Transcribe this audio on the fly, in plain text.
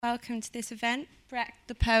Welcome to this event, Brecht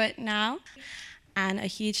the Poet Now, and a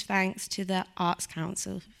huge thanks to the Arts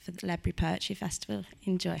Council for the Ledbury Poetry Festival.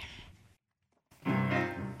 Enjoy.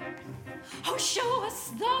 Oh, show us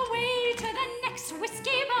the way to the next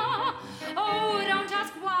whiskey bar. Oh, don't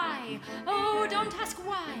ask why. Oh, don't ask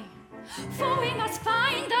why. For we must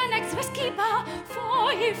find the next whiskey bar.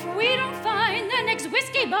 For if we don't find the next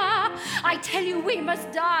whiskey bar, I tell you we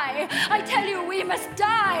must die. I tell you we must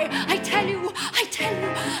die. I tell you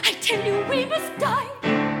we must die.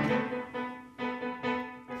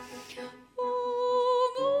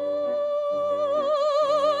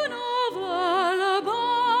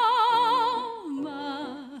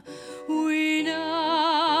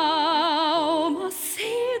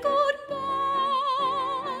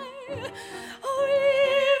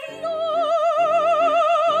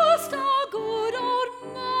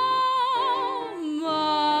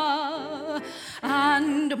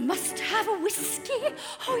 Must have a whiskey,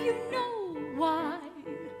 oh, you know why.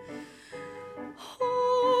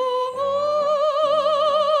 Oh,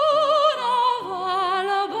 moon of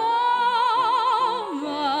Alabama,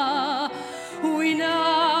 we now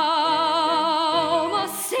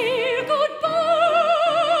must say goodbye.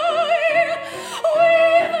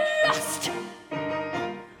 We've lost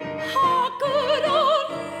our good old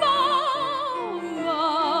mama,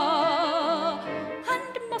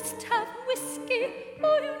 and must have whiskey. Oh,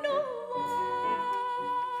 you know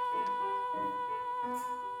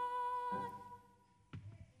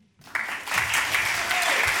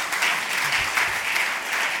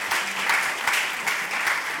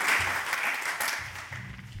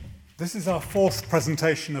This is our fourth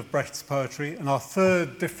presentation of Brecht's poetry and our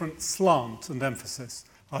third different slant and emphasis.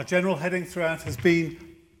 Our general heading throughout has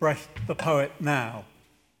been Brecht the Poet Now.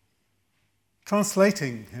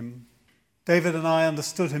 Translating him, David and I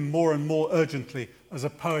understood him more and more urgently as a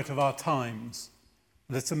poet of our times,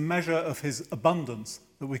 and it's a measure of his abundance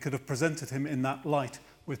that we could have presented him in that light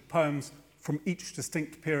with poems from each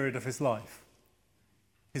distinct period of his life.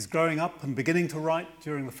 His growing up and beginning to write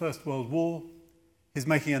during the First World War, his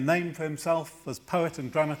making a name for himself as poet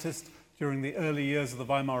and dramatist during the early years of the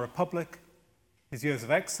Weimar Republic, his years of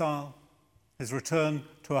exile, his return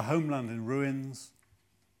to a homeland in ruins,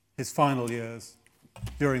 his final years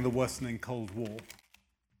during the worsening Cold War.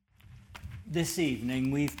 This evening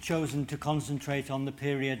we've chosen to concentrate on the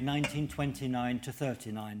period 1929 to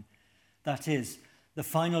 39, that is, the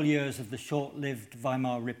final years of the short-lived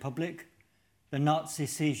Weimar Republic, the Nazi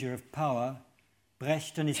seizure of power,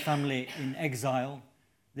 Brecht and his family in exile,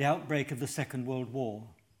 the outbreak of the Second World War.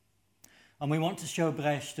 And we want to show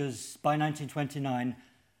Brecht as, by 1929,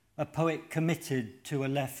 a poet committed to a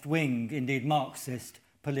left-wing, indeed Marxist,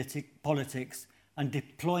 politics and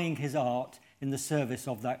deploying his art in the service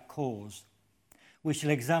of that cause. We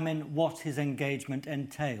shall examine what his engagement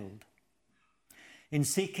entailed. In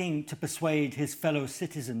seeking to persuade his fellow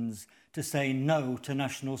citizens to say no to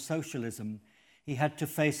National Socialism, he had to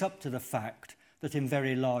face up to the fact that in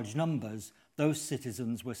very large numbers, those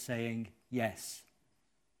citizens were saying yes.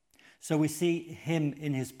 So we see him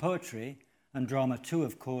in his poetry, and drama too,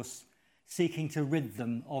 of course, seeking to rid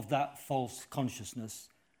them of that false consciousness,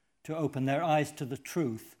 to open their eyes to the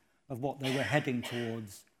truth of what they were heading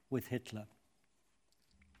towards with Hitler.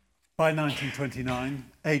 By 1929,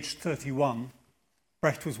 aged 31,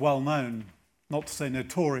 Brecht was well known, not to say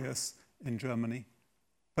notorious, in Germany,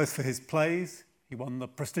 both for his plays. He won the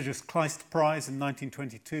prestigious Kleist Prize in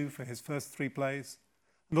 1922 for his first three plays,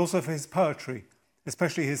 and also for his poetry,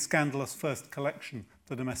 especially his scandalous first collection,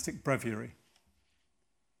 The Domestic Breviary.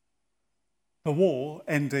 The war,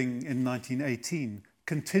 ending in 1918,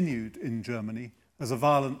 continued in Germany as a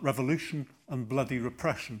violent revolution and bloody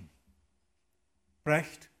repression.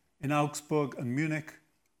 Brecht, in Augsburg and Munich,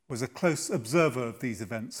 was a close observer of these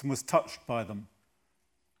events and was touched by them.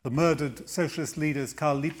 The murdered socialist leaders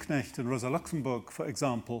Karl Liebknecht and Rosa Luxemburg, for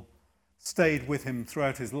example, stayed with him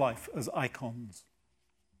throughout his life as icons.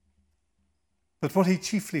 But what he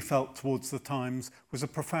chiefly felt towards the times was a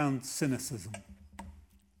profound cynicism.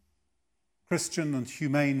 Christian and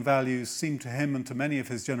humane values seemed to him and to many of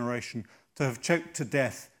his generation to have choked to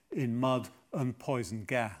death in mud and poison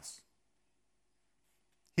gas.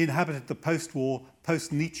 He inhabited the post-war,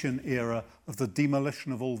 post-Nietzschean era of the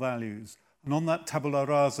demolition of all values, and on that tabula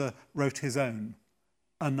rasa wrote his own,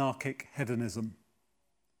 anarchic hedonism.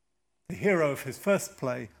 The hero of his first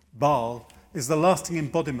play, Baal, is the lasting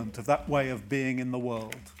embodiment of that way of being in the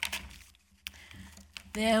world.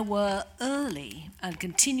 There were early and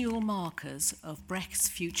continual markers of Brecht's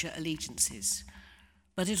future allegiances,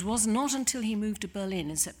 but it was not until he moved to Berlin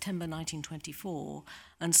in September 1924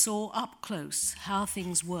 and saw up close how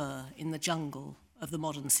things were in the jungle of the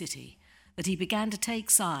modern city that he began to take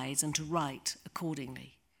sides and to write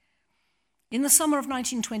accordingly. In the summer of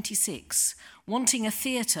 1926, wanting a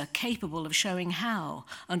theatre capable of showing how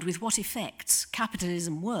and with what effects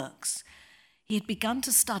capitalism works, he had begun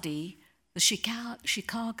to study the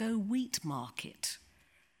Chicago wheat market,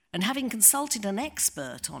 and having consulted an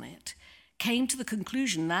expert on it, came to the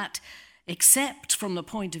conclusion that, except from the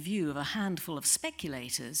point of view of a handful of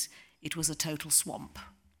speculators, it was a total swamp.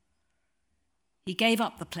 He gave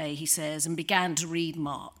up the play, he says, and began to read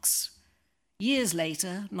Marx. Years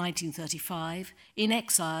later, 1935, in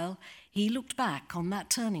exile, he looked back on that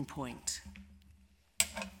turning point.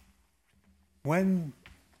 When,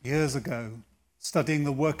 years ago, studying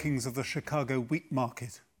the workings of the Chicago wheat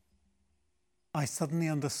market, I suddenly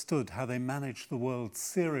understood how they managed the world's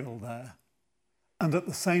cereal there, and at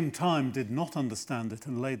the same time did not understand it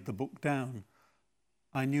and laid the book down,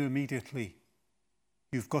 I knew immediately,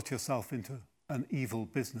 you've got yourself into an evil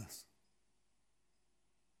business.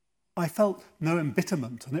 I felt no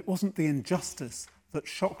embitterment, and it wasn't the injustice that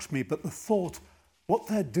shocked me, but the thought, what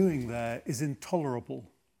they're doing there is intolerable,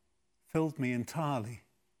 filled me entirely.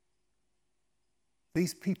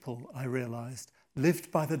 These people, I realised,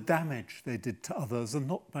 lived by the damage they did to others and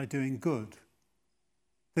not by doing good.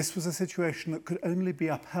 This was a situation that could only be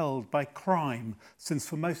upheld by crime, since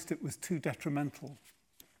for most it was too detrimental.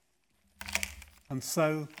 And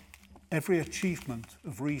so, every achievement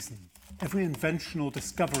of reason, every invention or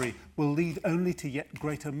discovery will lead only to yet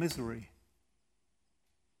greater misery.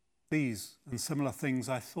 These and similar things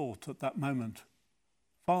I thought at that moment,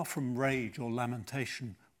 far from rage or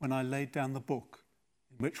lamentation, when I laid down the book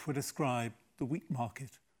in which were described the wheat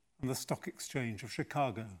market and the stock exchange of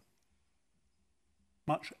Chicago.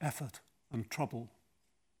 Much effort and trouble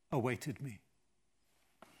awaited me.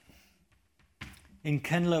 In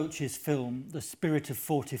Ken Loach's film, The Spirit of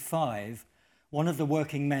 45, one of the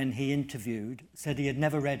working men he interviewed said he had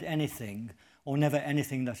never read anything, or never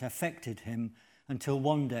anything that affected him, until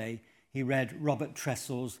one day he read Robert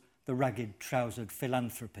Tressel's The Ragged-Trousered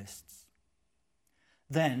Philanthropists.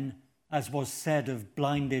 Then, as was said of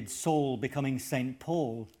blinded Saul becoming St.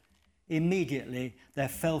 Paul, immediately there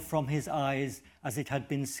fell from his eyes as it had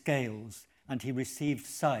been scales, and he received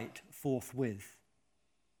sight forthwith.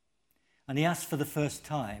 And he asked for the first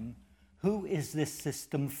time, who is this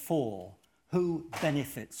system for? Who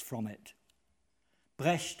benefits from it?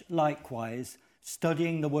 Brecht, likewise,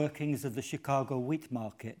 studying the workings of the Chicago wheat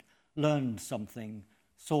market, learned something,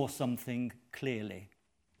 saw something clearly.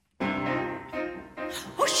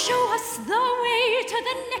 Oh, show us the way to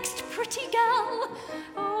the next pretty girl.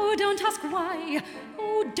 Oh, don't ask why.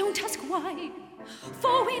 Oh, don't ask why.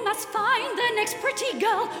 For we must find the next pretty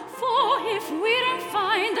girl. For if we don't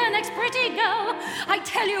find the next pretty girl, I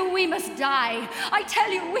tell you we must die. I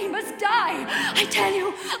tell you we must die. I tell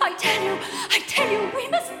you we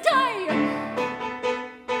must die.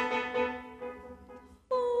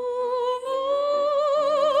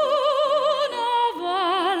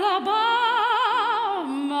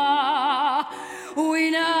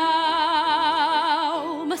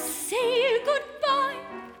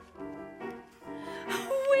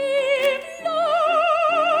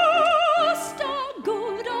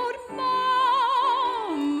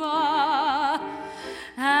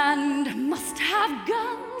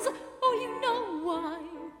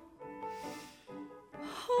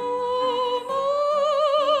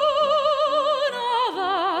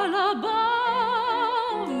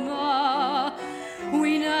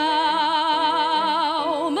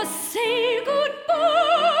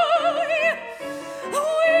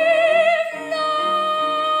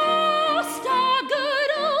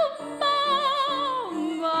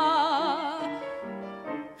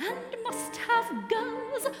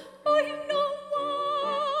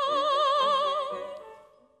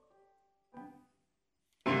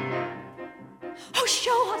 Oh,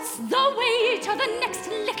 show us the way to the next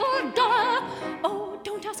little dollar. Oh,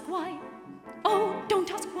 don't ask why. Oh,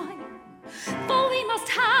 don't ask why. For we must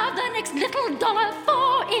have the next little dollar.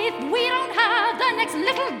 For if we don't have the next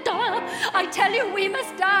little dollar, I tell you we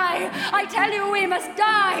must die. I tell you we must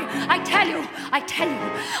die. I tell you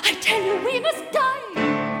we must die.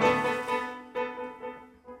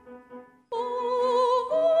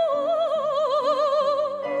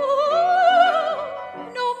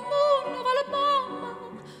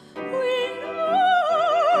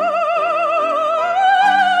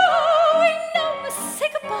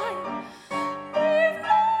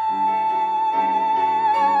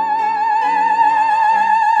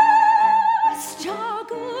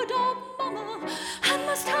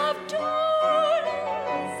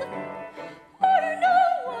 Oh, no.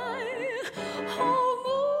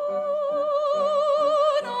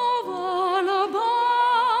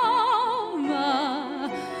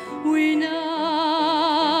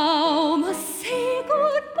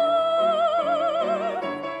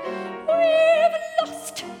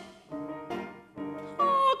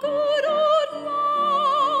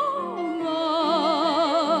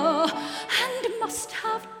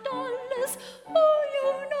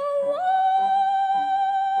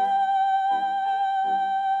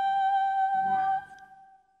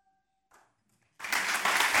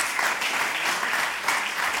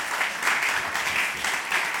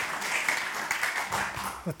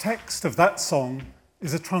 The text of that song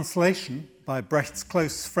is a translation by Brecht's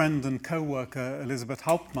close friend and co-worker Elisabeth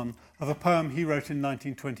Hauptmann of a poem he wrote in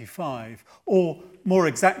 1925, or more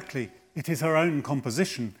exactly, it is her own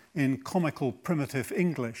composition in comical primitive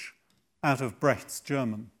English out of Brecht's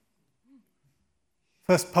German.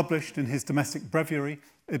 First published in his domestic breviary,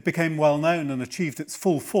 it became well known and achieved its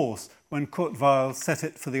full force when Kurt Weill set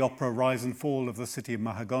it for the opera Rise and Fall of the City of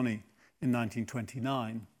Mahagony in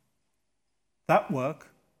 1929. That work,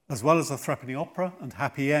 as well as the Threepenny Opera and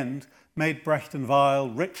Happy End, made Brecht and Weill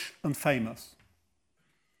rich and famous.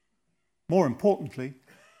 More importantly,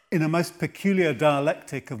 in a most peculiar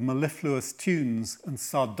dialectic of mellifluous tunes and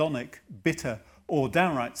sardonic, bitter, or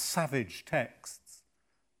downright savage texts,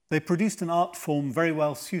 they produced an art form very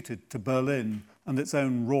well suited to Berlin and its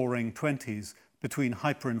own roaring 20s between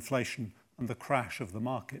hyperinflation and the crash of the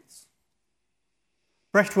markets.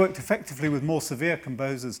 Brecht worked effectively with more severe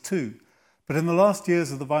composers too, but in the last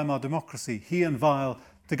years of the Weimar democracy, he and Weill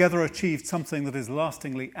together achieved something that is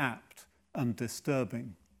lastingly apt and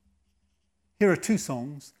disturbing. Here are two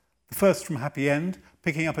songs, the first from Happy End,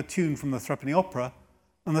 picking up a tune from the Threepenny Opera,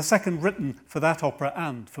 and the second written for that opera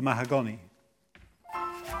and for Mahagony.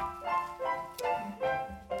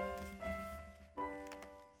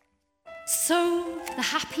 So the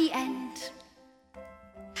happy end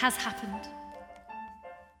has happened.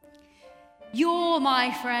 You're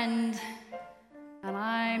my friend, and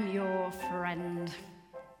I'm your friend.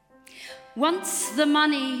 Once the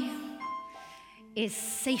money is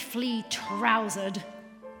safely trousered,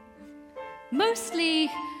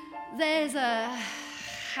 mostly there's a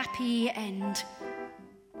happy end.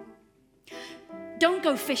 Don't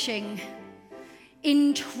go fishing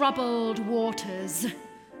in troubled waters.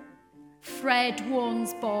 Fred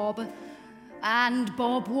warns Bob, and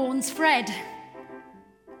Bob warns Fred.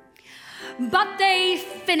 But they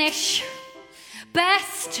finish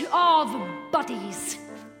best of buddies,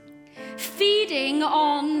 feeding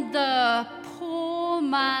on the poor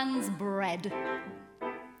man's bread.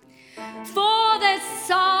 For there's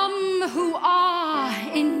some who are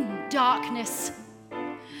in darkness,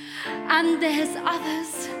 and there's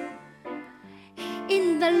others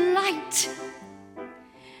in the light.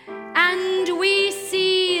 And we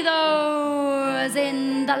see those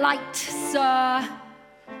in the light, sir.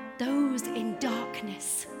 Those in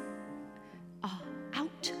darkness are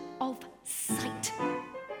out of sight.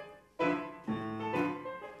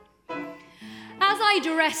 As I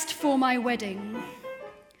dressed for my wedding,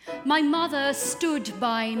 my mother stood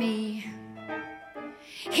by me.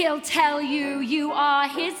 He'll tell you you are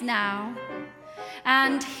his now,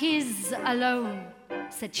 and his alone,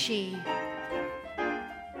 said she.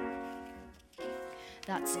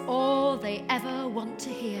 That's all they ever want to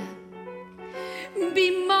hear.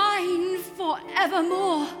 Be mine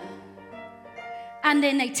forevermore. And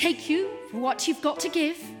then they take you for what you've got to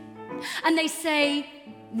give, and they say,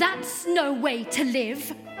 that's no way to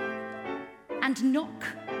live, and knock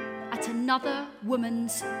at another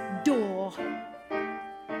woman's door.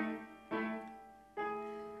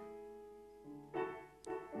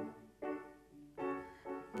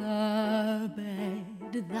 The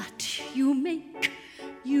bed that you make,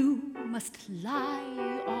 you must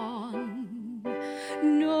lie on.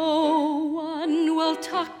 No one will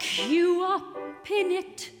tuck you up in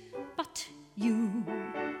it but you.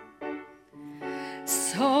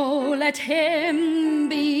 So let him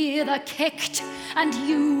be the kicked and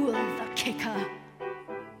you the kicker.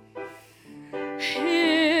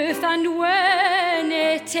 If and when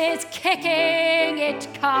it is kicking it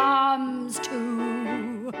comes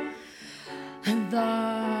to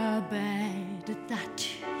the bed that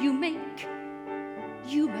you make,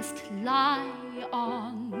 you must lie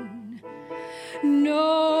on.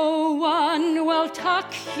 No one will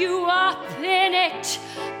tuck you up in it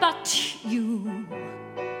but you.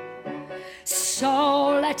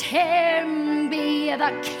 So let him be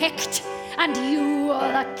the kicked and you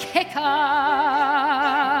the kicker.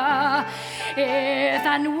 If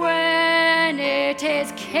and when it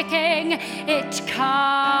is kicking, it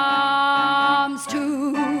comes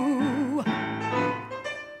to.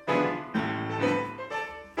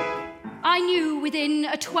 I knew within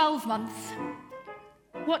a 12-month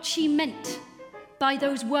what she meant by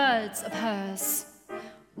those words of hers.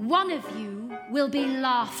 One of you will be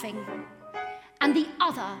laughing, and the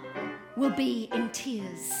other will be in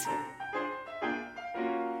tears.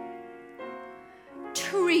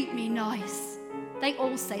 Treat me nice. They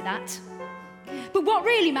all say that. But what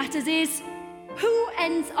really matters is who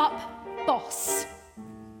ends up boss.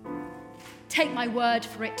 Take my word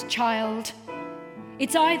for it, child.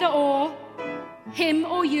 It's either or, him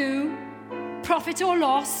or you, profit or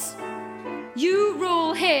loss. You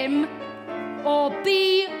rule him or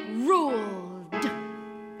be ruled.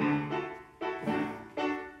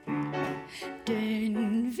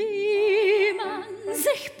 Denn wie man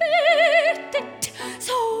sich bittet,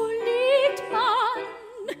 so liegt man.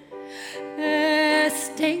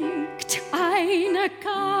 Es denkt einer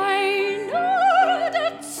keiner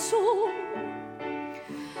dazu.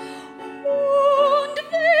 Und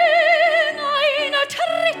wenn einer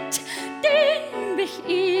tritt, den mich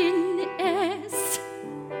in es.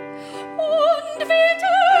 Und wird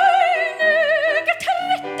einer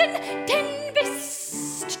getreten, den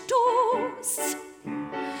bist du's.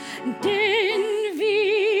 Denn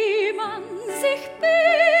wie man sich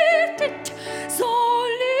bittet, so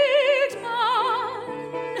liegt man.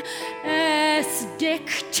 Es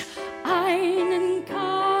deckt einen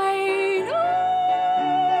keiner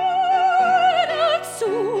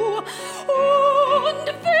dazu. Und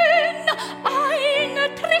wenn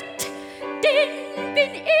einer tritt, den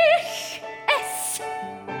bin ich es.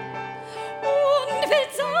 Und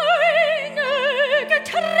wird seine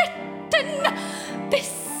getreten,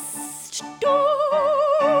 bist du's.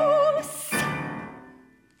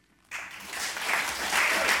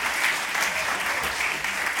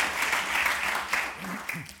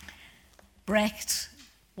 Brecht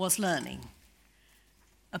was learning.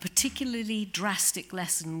 A particularly drastic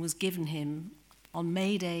lesson was given him on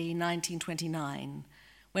May Day 1929,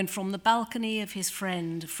 when from the balcony of his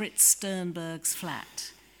friend Fritz Sternberg's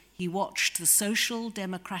flat, he watched the Social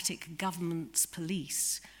Democratic Government's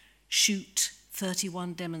police shoot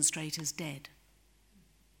 31 demonstrators dead.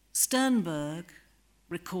 Sternberg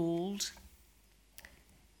recalled,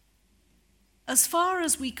 "As far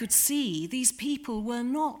as we could see, these people were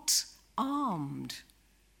not armed.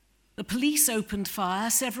 The police opened fire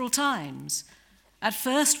several times. At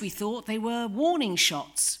first we thought they were warning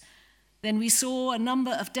shots. Then we saw a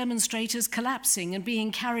number of demonstrators collapsing and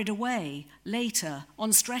being carried away, later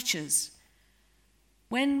on stretchers.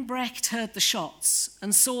 When Brecht heard the shots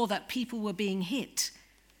and saw that people were being hit,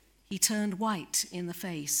 he turned white in the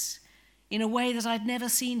face, in a way that I'd never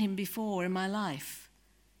seen him before in my life.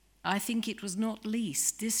 I think it was not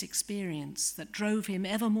least this experience that drove him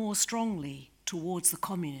ever more strongly towards the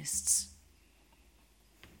communists."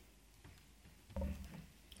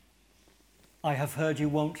 I have heard you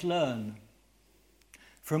won't learn,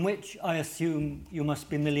 from which I assume you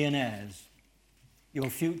must be millionaires.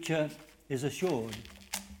 Your future is assured.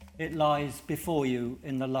 It lies before you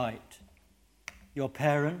in the light. Your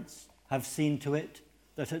parents have seen to it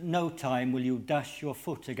that at no time will you dash your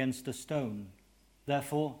foot against a stone.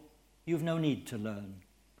 Therefore, you've no need to learn.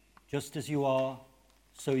 Just as you are,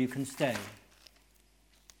 so you can stay.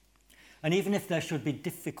 And even if there should be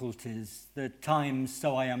difficulties, the times,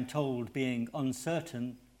 so I am told, being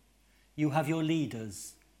uncertain, you have your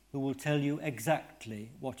leaders who will tell you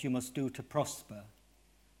exactly what you must do to prosper.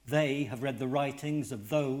 They have read the writings of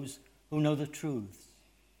those who know the truths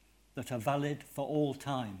that are valid for all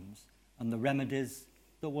times and the remedies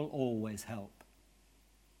that will always help.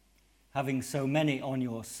 Having so many on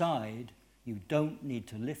your side, you don't need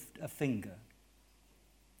to lift a finger.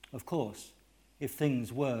 Of course, if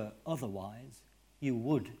things were otherwise, you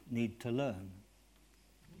would need to learn.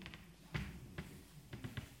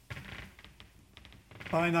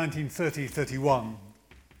 By 1930-31,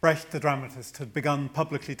 Brecht the dramatist had begun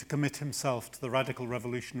publicly to commit himself to the radical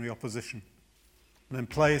revolutionary opposition. And in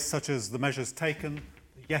plays such as The Measures Taken,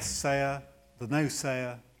 The Yes-Sayer, The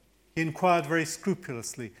No-Sayer, he inquired very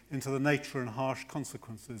scrupulously into the nature and harsh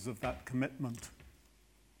consequences of that commitment.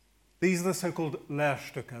 These are the so-called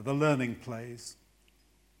Lehrstücke, the learning plays.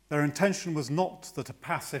 Their intention was not that a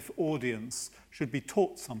passive audience should be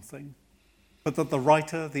taught something, but that the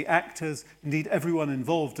writer, the actors, indeed everyone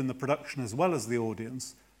involved in the production as well as the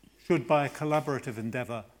audience, should by a collaborative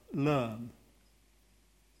endeavour learn.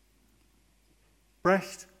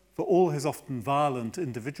 Brecht, for all his often violent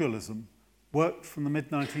individualism, worked from the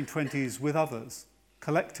mid-1920s with others,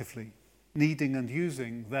 collectively, needing and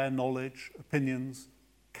using their knowledge, opinions,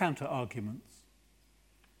 counter-arguments.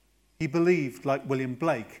 He believed, like William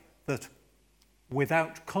Blake, that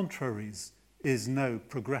without contraries is no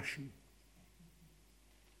progression.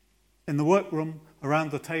 In the workroom,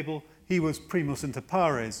 around the table, he was primus inter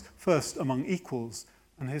pares, first among equals,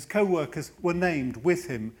 and his co-workers were named with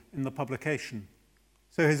him in the publication.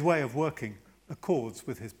 So his way of working accords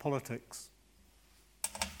with his politics.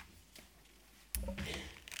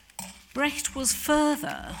 Brecht was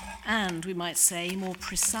further, and we might say more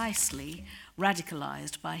precisely,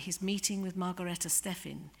 radicalised by his meeting with Margareta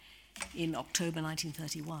Steffin in October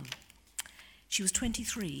 1931. She was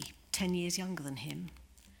 23, 10 years younger than him,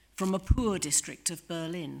 from a poor district of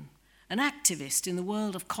Berlin, an activist in the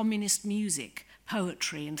world of communist music,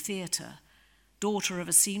 poetry and theatre, daughter of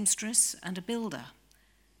a seamstress and a builder,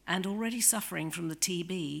 and already suffering from the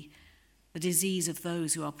TB, the disease of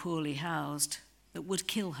those who are poorly housed, that would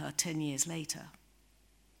kill her 10 years later.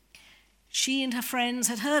 She and her friends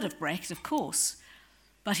had heard of Brecht, of course,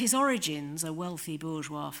 but his origins, a wealthy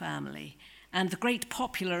bourgeois family, and the great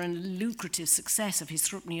popular and lucrative success of his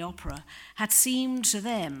threepenny opera had seemed to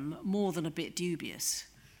them more than a bit dubious.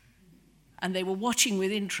 And they were watching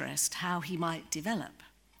with interest how he might develop.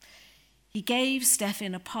 He gave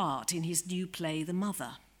Stefan a part in his new play, The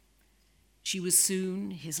Mother. She was soon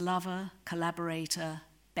his lover, collaborator,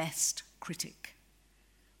 best critic.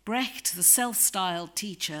 Brecht, the self-styled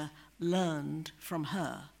teacher, learned from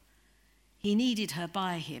her. He needed her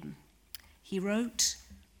by him. He wrote,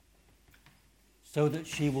 "So that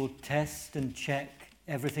she will test and check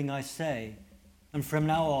everything I say, and from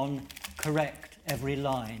now on correct every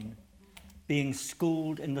line, being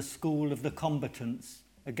schooled in the school of the combatants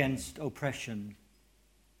against oppression.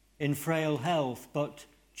 In frail health, but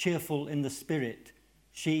cheerful in the spirit,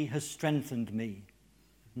 she has strengthened me,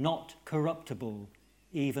 not corruptible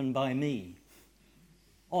even by me.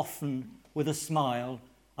 Often, with a smile,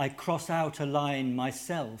 I cross out a line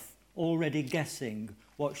myself, already guessing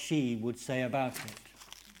what she would say about it."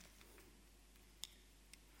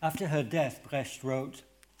 After her death, Brecht wrote,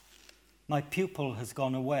 "My pupil has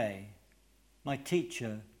gone away. My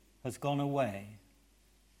teacher has gone away."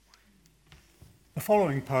 The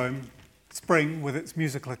following poem, Spring, with its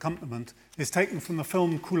musical accompaniment, is taken from the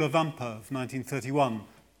film Cooler Vamper of 1931,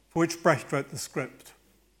 for which Brecht wrote the script.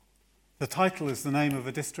 The title is the name of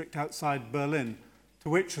a district outside Berlin, to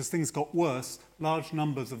which, as things got worse, large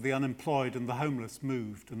numbers of the unemployed and the homeless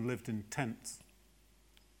moved and lived in tents.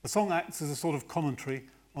 The song acts as a sort of commentary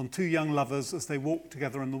on two young lovers as they walk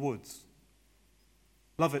together in the woods.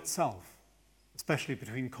 Love itself, especially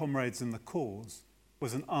between comrades in the cause,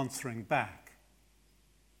 was an answering back.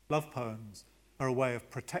 Love poems are a way of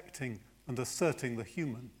protecting and asserting the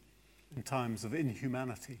human in times of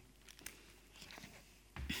inhumanity.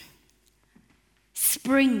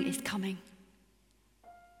 Spring is coming.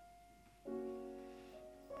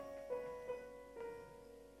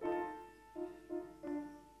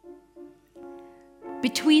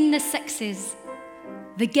 Between the sexes,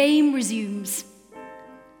 the game resumes.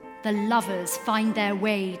 The lovers find their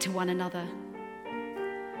way to one another.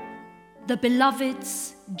 The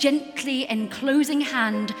beloved's gently enclosing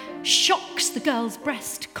hand shocks the girl's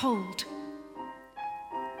breast cold.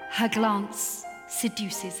 Her glance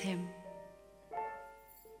seduces him.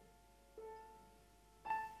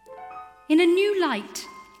 In a new light,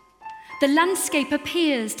 the landscape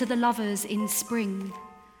appears to the lovers in spring.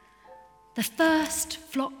 The first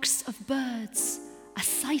flocks of birds are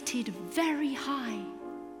sighted very high.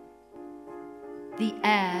 The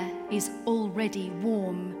air is already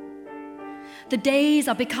warm. The days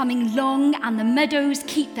are becoming long and the meadows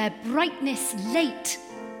keep their brightness late.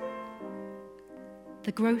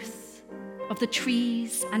 The growth of the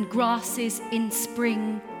trees and grasses in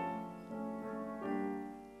spring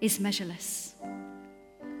is measureless.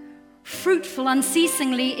 Fruitful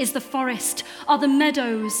unceasingly is the forest, are the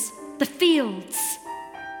meadows, the fields,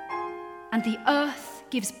 and the earth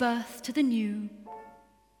gives birth to the new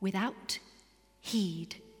without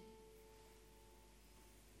heed.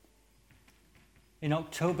 In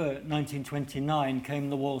October 1929 came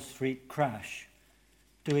the Wall Street crash,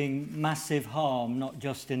 doing massive harm not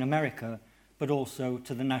just in America, but also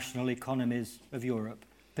to the national economies of Europe,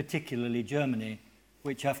 particularly Germany,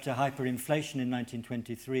 which after hyperinflation in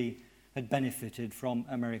 1923 had benefited from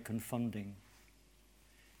American funding.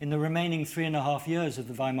 In the remaining 3.5 years of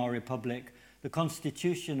the Weimar Republic, the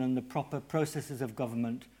constitution and the proper processes of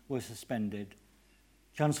government were suspended.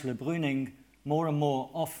 Chancellor Brüning, more and more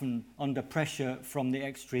often under pressure from the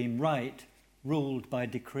extreme right, ruled by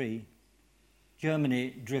decree. Germany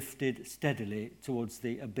drifted steadily towards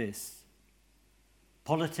the abyss.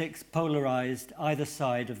 Politics polarized either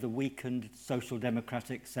side of the weakened social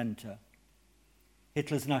democratic centre.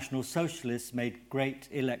 Hitler's National Socialists made great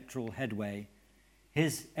electoral headway.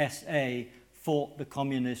 His SA fought the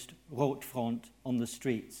communist Rotfront on the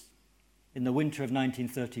streets. In the winter of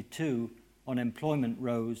 1932, unemployment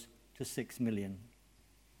rose to 6 million.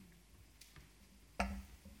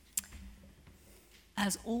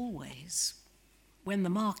 As always, when the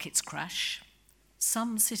markets crash,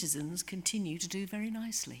 some citizens continue to do very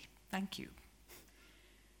nicely. Thank you.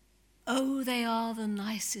 Oh, they are the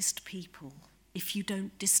nicest people, if you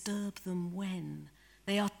don't disturb them when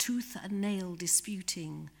they are tooth and nail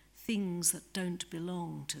disputing things that don't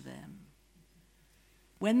belong to them.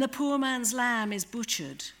 When the poor man's lamb is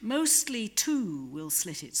butchered, mostly two will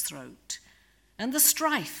slit its throat. And the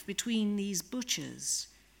strife between these butchers,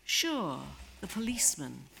 sure, the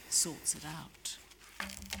policeman sorts it out.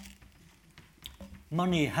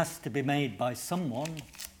 Money has to be made by someone,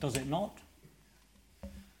 does it not?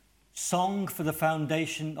 Song for the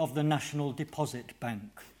foundation of the National Deposit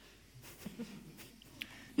Bank.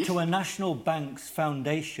 To a national bank's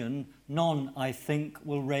foundation, none, I think,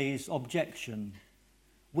 will raise objection.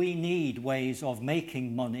 We need ways of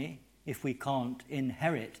making money if we can't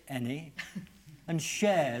inherit any, and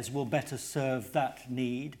shares will better serve that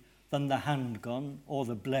need than the handgun or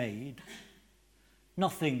the blade.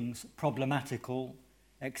 Nothing's problematical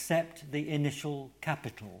except the initial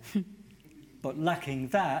capital. But lacking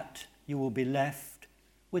that, you will be left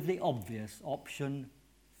with the obvious option,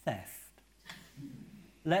 theft.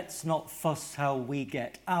 Let's not fuss how we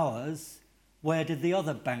get ours. Where did the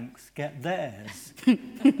other banks get theirs?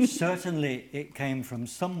 Certainly it came from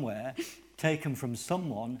somewhere, taken from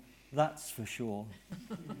someone, that's for sure.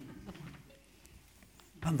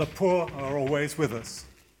 And the poor are always with us.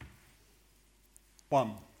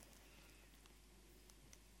 1.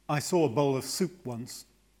 I saw a bowl of soup once.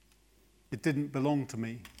 It didn't belong to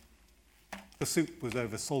me. The soup was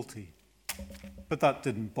over salty, but that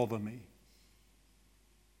didn't bother me.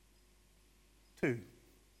 2.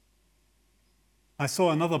 I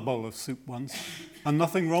saw another bowl of soup once, and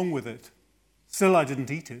nothing wrong with it. Still, I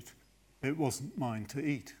didn't eat it. It wasn't mine to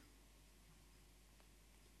eat.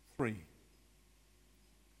 3.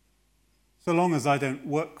 So long as I don't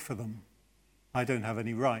work for them, I don't have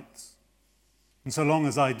any rights. And so long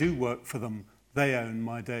as I do work for them, they own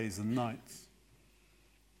my days and nights.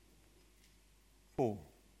 4.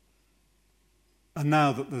 And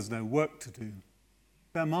now that there's no work to do,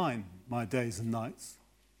 they're mine, my days and nights.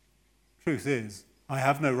 Truth is, I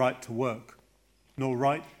have no right to work, nor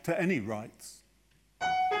right to any rights.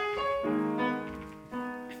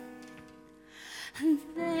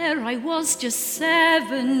 There I was, just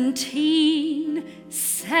 17,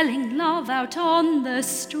 selling love out on the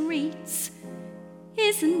streets.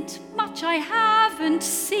 Isn't much I haven't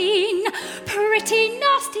seen, pretty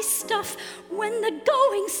nasty stuff when the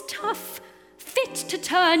going's tough, fit to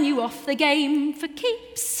turn you off the game for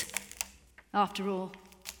keeps. After all,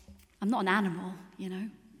 I'm not an animal, you know.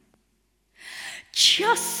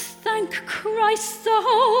 Just thank Christ the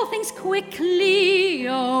whole thing's quickly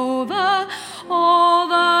over. All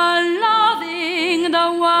the loving,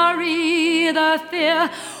 the worry, the fear,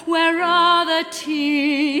 where are the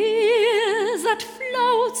tears that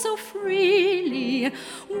flowed so freely?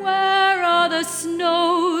 Where are the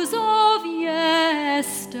snows of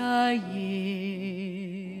yesteryear?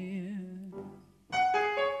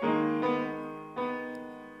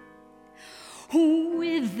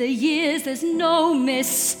 With the years there's no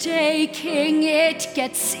mistaking, it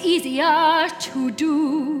gets easier to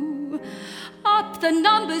do. Up the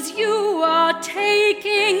numbers you are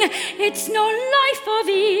taking, it's no life of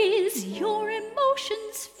ease, your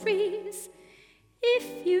emotions freeze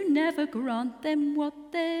if you never grant them what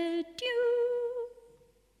they're due.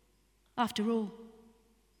 After all,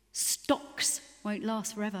 stocks won't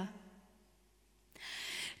last forever.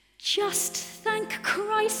 Just thank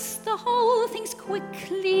Christ the whole thing's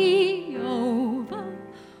quickly over.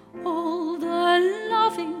 All the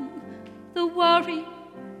loving, the worry,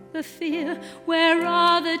 the fear, where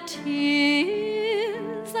are the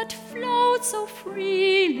tears that flowed so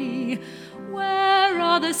freely? Where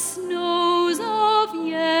are the snows of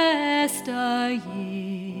yesteryear?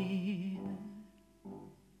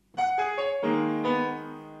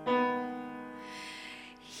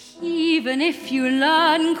 Even if you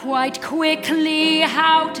learn quite quickly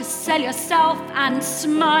how to sell yourself and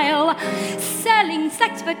smile, selling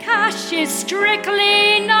sex for cash is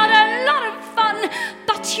strictly not a lot of fun,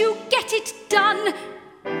 but you get it done,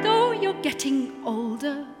 though you're getting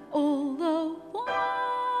older all the while.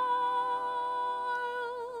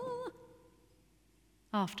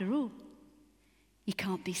 After all, you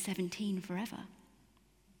can't be 17 forever.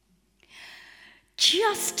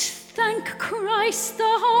 Just thank Christ the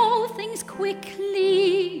whole thing's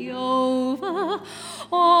quickly over.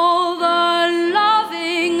 All the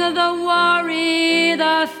loving, the worry,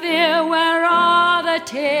 the fear, where are the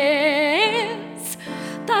tears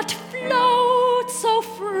that flowed so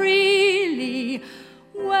freely?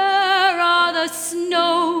 Where are the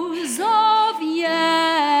snows of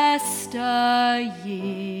yesteryear?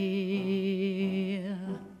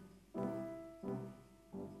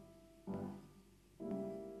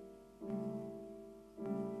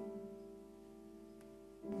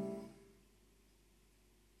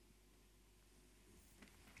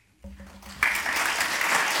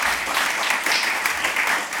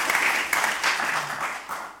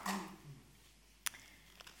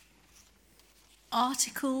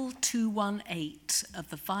 Article 218 of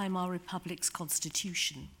the Weimar Republic's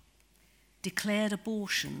Constitution declared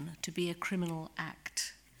abortion to be a criminal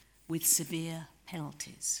act with severe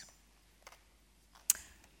penalties.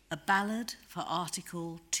 A ballad for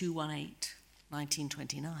Article 218,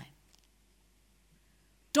 1929.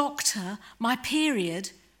 Doctor, my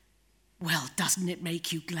period. Well, doesn't it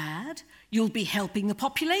make you glad? You'll be helping the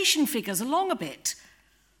population figures along a bit.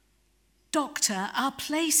 Doctor, our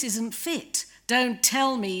place isn't fit. Don't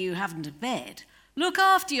tell me you haven't a bed. Look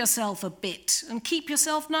after yourself a bit and keep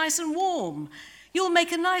yourself nice and warm. You'll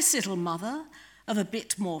make a nice little mother of a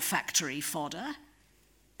bit more factory fodder.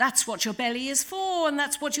 That's what your belly is for, and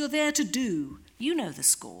that's what you're there to do. You know the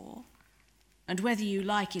score. And whether you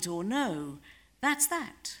like it or no, that's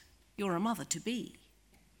that. You're a mother-to-be.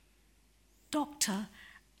 Doctor,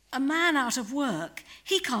 a man out of work,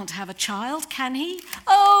 he can't have a child, can he?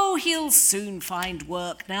 Oh, he'll soon find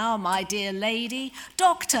work now, my dear lady.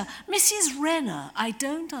 Doctor, Mrs. Renner, I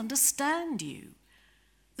don't understand you.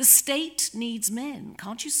 The state needs men,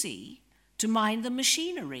 can't you see, to mind the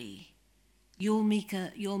machinery. You'll make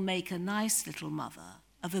a nice little mother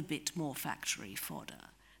of a bit more factory fodder.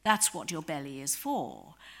 That's what your belly is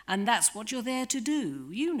for, and that's what you're there to do.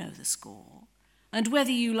 You know the score. And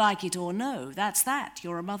whether you like it or no, that's that.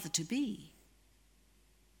 You're a mother-to-be.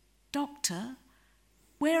 Doctor,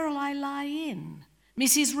 where'll I lie in?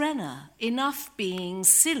 Mrs. Renner, enough being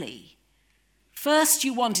silly. First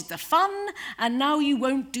you wanted the fun, and now you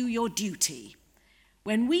won't do your duty.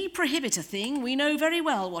 When we prohibit a thing, we know very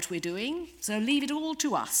well what we're doing, so leave it all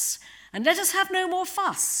to us, and let us have no more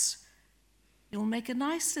fuss. You'll make a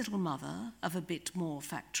nice little mother of a bit more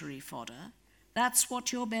factory fodder. That's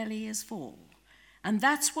what your belly is for. And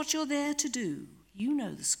that's what you're there to do. You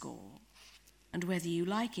know the score. And whether you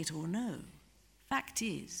like it or no, fact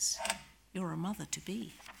is, you're a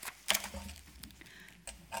mother-to-be.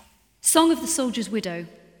 Song of the Soldier's Widow,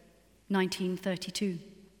 1932.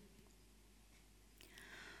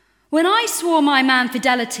 When I swore my man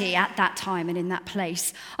fidelity at that time and in that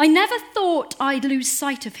place, I never thought I'd lose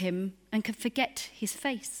sight of him and could forget his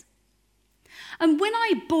face. And when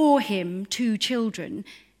I bore him 2 children,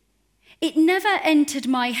 it never entered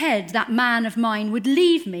my head that man of mine would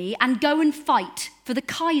leave me and go and fight for the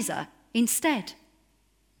Kaiser instead.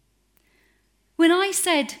 When I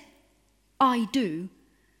said, I do,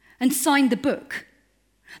 and signed the book,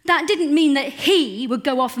 that didn't mean that he would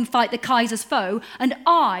go off and fight the Kaiser's foe and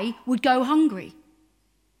I would go hungry.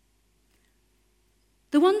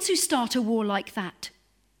 The ones who start a war like that,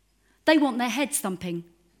 they want their heads thumping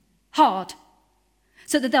hard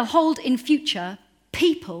so that they'll hold in future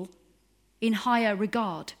people in higher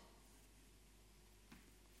regard.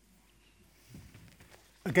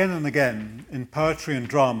 Again and again, in poetry and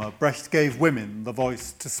drama, Brecht gave women the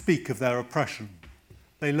voice to speak of their oppression.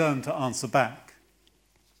 They learned to answer back.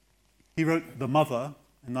 He wrote The Mother,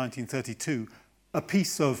 in 1932, a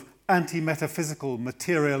piece of anti-metaphysical,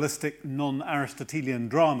 materialistic, non-Aristotelian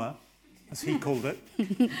drama, as he called it,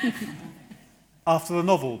 after the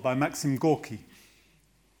novel by Maxim Gorky.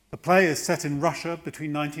 The play is set in Russia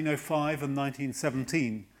between 1905 and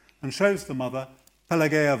 1917 and shows the mother,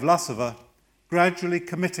 Pelageya Vlasova, gradually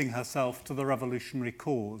committing herself to the revolutionary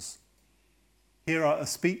cause. Here are a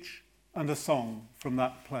speech and a song from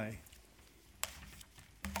that play.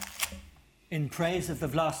 In praise of the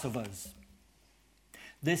Vlasovas.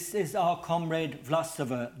 This is our comrade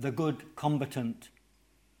Vlasova, the good combatant,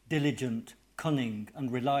 diligent, cunning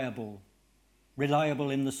and reliable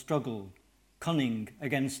in the struggle, cunning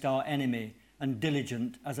against our enemy and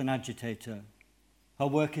diligent as an agitator. Her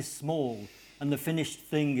work is small and the finished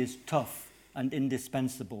thing is tough and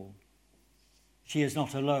indispensable. She is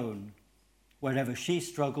not alone. Wherever she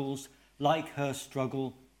struggles, like her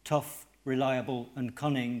struggle, tough, reliable and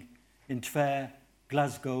cunning, in Tver,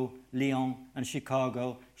 Glasgow, Lyon and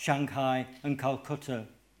Chicago, Shanghai and Calcutta,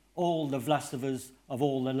 all the Vlasovas of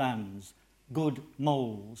all the lands, good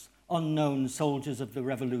moles, unknown soldiers of the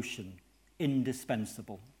revolution,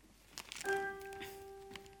 indispensable.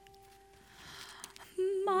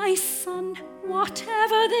 My son,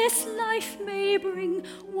 whatever this life may bring,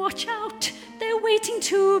 watch out, they're waiting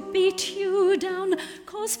to beat you down.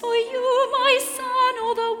 'Cause for you, my son,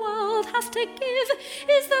 all the world has to give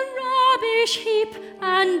is the rubbish heap,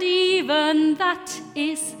 and even that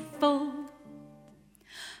is full.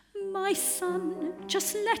 My son,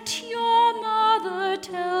 just let your mother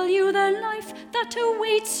tell you the life that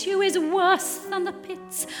awaits you is worse than the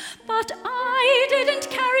pits. But I didn't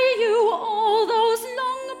carry you all those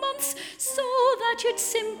long months so that you'd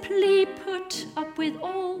simply put up with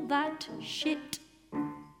all that shit.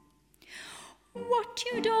 What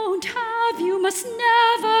you don't have, you must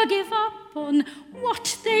never give up on.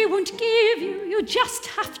 What they won't give you, you just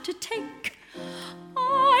have to take.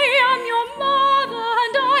 I am your mother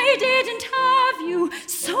and I didn't have you,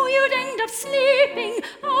 so you'd end up sleeping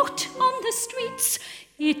out on the streets.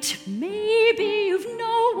 It may be you've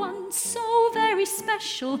no one so very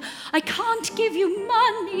special. I can't give you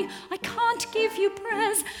money, I can't give you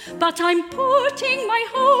praise, but I'm putting my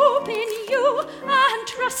hope in you and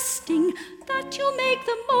trusting that you'll make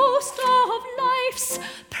the most of life's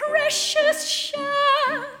precious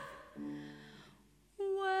share.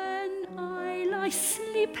 When I lie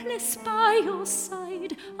sleepless by your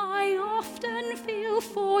side, I often feel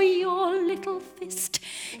for your little fist.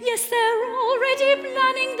 Yes, they're already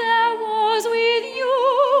planning their wars with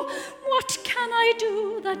you. What can I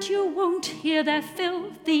do that you won't hear their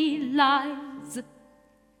filthy lies?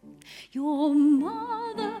 Your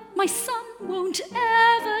mother, my son, won't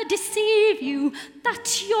ever deceive you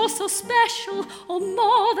that you're so special or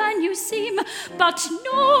more than you seem. But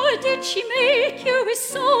nor did she make you with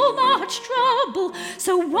so much trouble,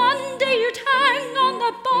 so one day you'd hang on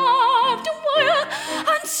the barbed wire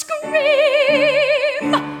and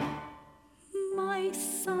scream. My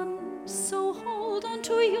son, so hold on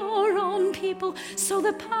to your own people, so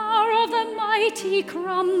the power of the mighty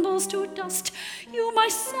crumbles to dust. You, my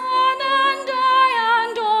son, and I,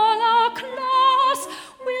 and all our class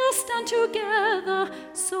will stand together,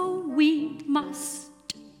 so we must.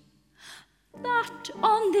 That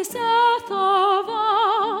on this earth of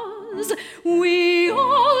ours we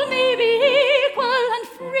all may be equal and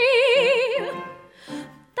free.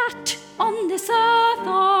 That on this earth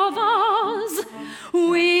of ours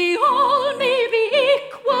we all may be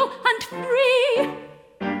equal and free.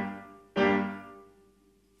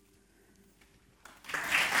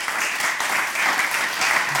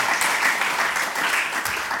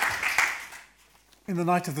 In the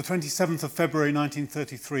night of the 27th of February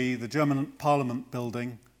 1933, the German Parliament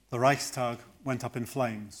building, the Reichstag, went up in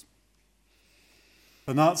flames.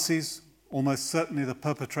 The Nazis, almost certainly the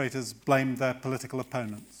perpetrators, blamed their political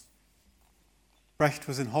opponents. Brecht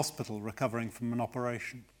was in hospital recovering from an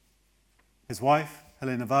operation. His wife,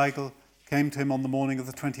 Helene Weigel, came to him on the morning of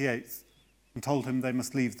the 28th and told him they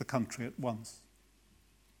must leave the country at once.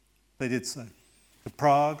 They did so, to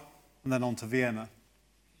Prague and then on to Vienna.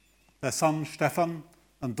 Their son Stefan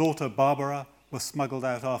and daughter Barbara were smuggled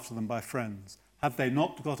out after them by friends. Had they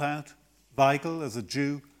not got out, Weigel as a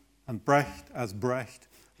Jew and Brecht as Brecht,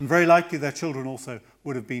 and very likely their children also,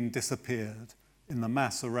 would have been disappeared in the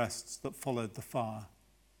mass arrests that followed the fire.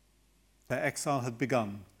 Their exile had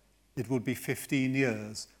begun. It would be 15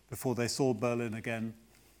 years before they saw Berlin again,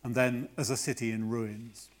 and then as a city in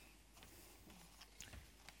ruins.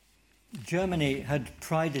 Germany had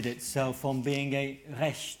prided itself on being a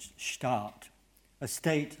Rechtsstaat, a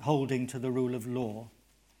state holding to the rule of law.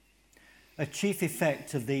 A chief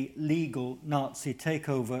effect of the legal Nazi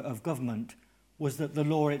takeover of government was that the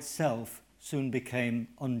law itself soon became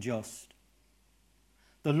unjust.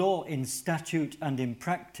 The law in statute and in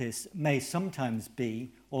practice may sometimes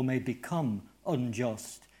be or may become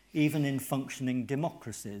unjust, even in functioning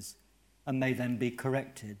democracies, and may then be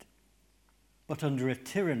corrected. But under a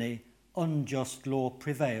tyranny, unjust law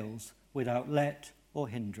prevails without let or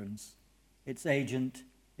hindrance. Its agent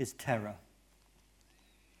is terror.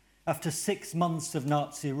 After 6 months of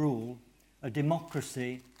Nazi rule, a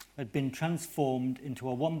democracy had been transformed into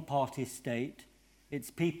a one-party state,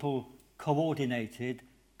 its people coordinated,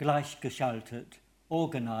 gleichgeschaltet,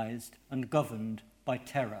 organized and governed by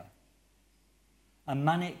terror. A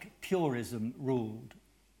manic purism ruled.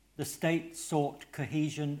 The state sought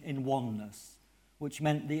cohesion in oneness, which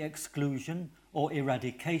meant the exclusion or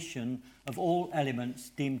eradication of all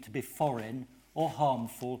elements deemed to be foreign or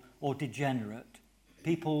harmful or degenerate,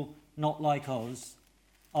 people not like us,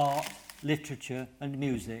 art, literature and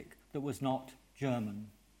music that was not German.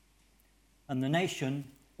 And the nation,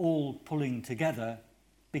 all pulling together,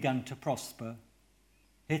 began to prosper.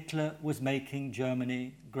 Hitler was making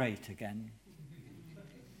Germany great again.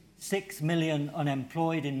 6 million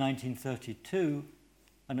unemployed in 1932,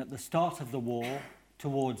 and at the start of the war,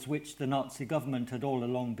 towards which the Nazi government had all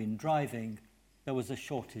along been driving, there was a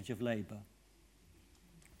shortage of labour.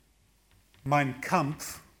 Mein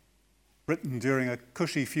Kampf, written during a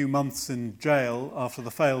cushy few months in jail after the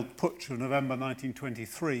failed putsch of November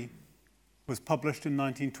 1923, was published in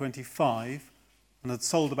 1925 and had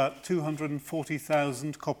sold about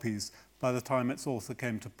 240,000 copies by the time its author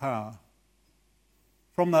came to power.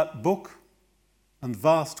 From that book and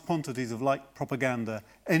vast quantities of like propaganda,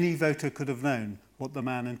 any voter could have known what the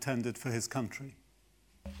man intended for his country.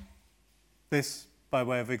 This by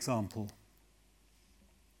way of example.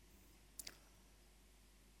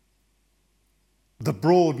 The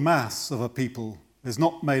broad mass of a people is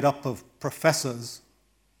not made up of professors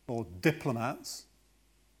or diplomats.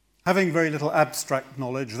 Having very little abstract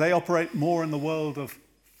knowledge, they operate more in the world of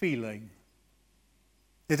feeling.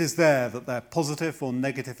 It is there that their positive or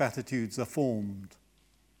negative attitudes are formed.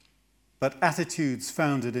 But attitudes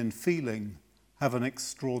founded in feeling have an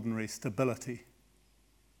extraordinary stability.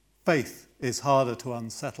 Faith is harder to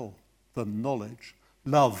unsettle than knowledge.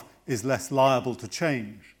 Love is less liable to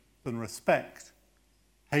change than respect.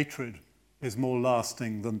 Hatred is more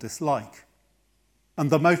lasting than dislike. And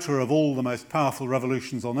the motor of all the most powerful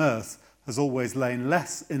revolutions on earth has always lain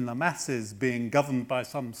less in the masses being governed by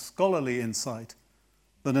some scholarly insight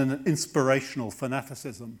than in an inspirational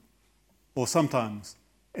fanaticism, or sometimes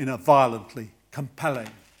in a violently compelling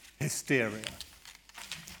hysteria.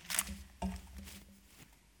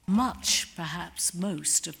 Much, perhaps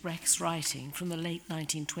most, of Brecht's writing from the late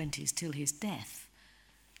 1920s till his death,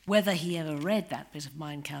 whether he ever read that bit of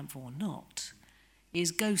Mein Kampf or not,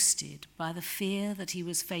 is ghosted by the fear that he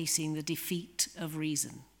was facing the defeat of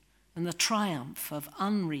reason and the triumph of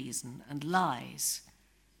unreason and lies.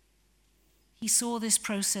 He saw this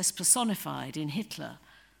process personified in Hitler,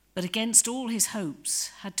 but against all his hopes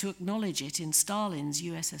had to acknowledge it in Stalin's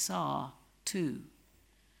USSR too.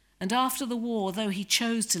 And after the war, though he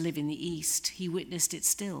chose to live in the East, he witnessed it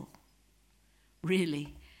still.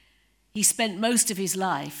 Really, he spent most of his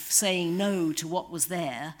life saying no to what was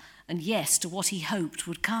there and yes to what he hoped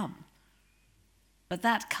would come. But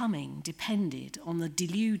that coming depended on the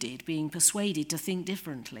deluded being persuaded to think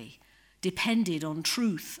differently, depended on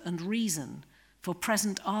truth and reason for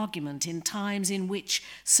present argument in times in which,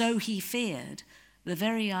 so he feared, the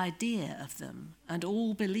very idea of them and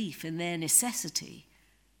all belief in their necessity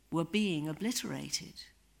were being obliterated.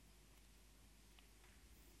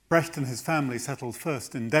 Brecht and his family settled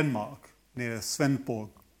first in Denmark, near Svendborg,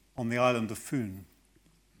 on the island of Fyn.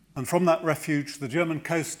 And from that refuge, the German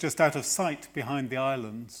coast just out of sight behind the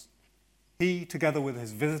islands, he, together with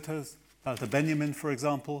his visitors, Walter Benjamin, for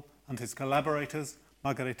example, and his collaborators,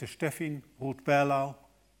 Margarete Steffin, Ruth Berlau,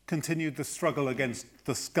 continued the struggle against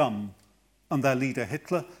the scum and their leader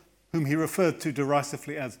Hitler, whom he referred to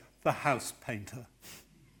derisively as the house painter.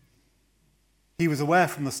 He was aware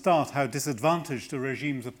from the start how disadvantaged a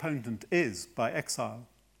regime's opponent is by exile.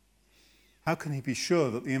 How can he be sure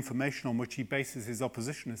that the information on which he bases his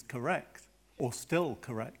opposition is correct, or still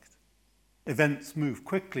correct? Events move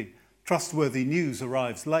quickly. Trustworthy news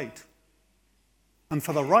arrives late. And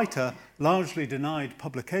for the writer, largely denied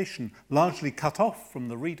publication, largely cut off from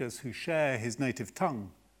the readers who share his native tongue,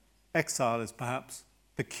 exile is perhaps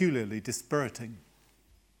peculiarly dispiriting.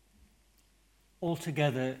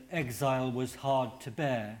 Altogether, exile was hard to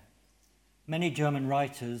bear. Many German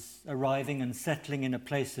writers arriving and settling in a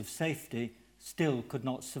place of safety still could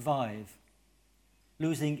not survive.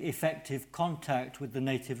 Losing effective contact with the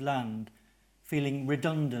native land, feeling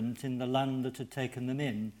redundant in the land that had taken them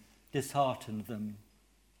in, disheartened them.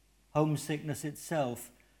 Homesickness itself,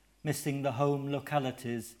 missing the home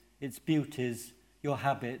localities, its beauties, your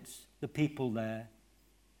habits, the people there.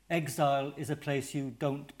 Exile is a place you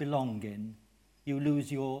don't belong in. You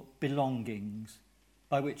lose your belongings,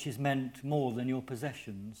 by which is meant more than your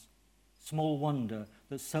possessions. Small wonder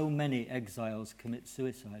that so many exiles commit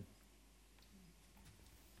suicide.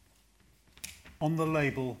 On the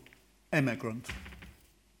label, emigrant.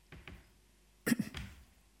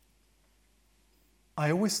 I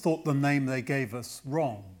always thought the name they gave us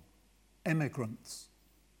wrong, emigrants.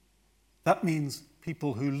 That means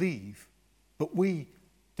people who leave, but we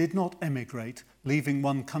did not emigrate, leaving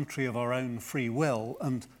one country of our own free will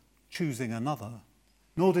and choosing another,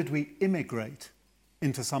 nor did we immigrate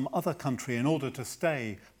into some other country in order to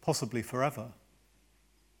stay, possibly forever.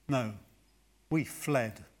 No, we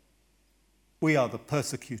fled. We are the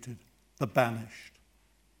persecuted, the banished.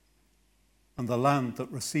 And the land that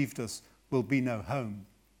received us will be no home,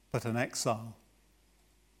 but an exile.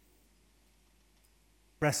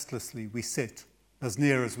 Restlessly we sit, as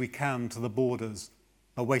near as we can to the borders,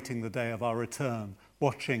 awaiting the day of our return,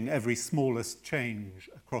 watching every smallest change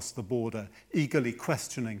across the border, eagerly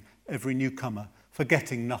questioning every newcomer,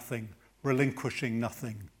 forgetting nothing, relinquishing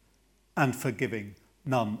nothing, and forgiving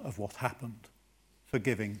none of what happened,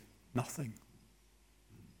 forgiving nothing.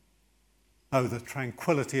 Oh, the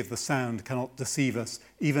tranquility of the sound cannot deceive us.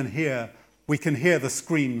 Even here, we can hear the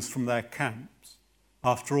screams from their camps.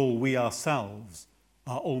 After all, we ourselves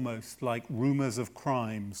are almost like rumours of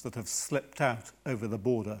crimes that have slipped out over the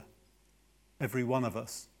border. Every one of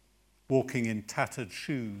us, walking in tattered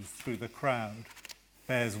shoes through the crowd,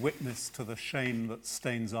 bears witness to the shame that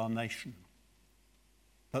stains our nation.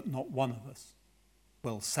 But not one of us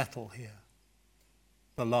will settle here.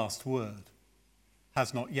 the last word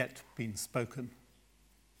has not yet been spoken.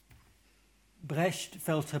 Brecht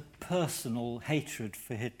felt a personal hatred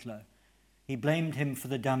for Hitler. He blamed him for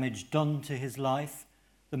the damage done to his life,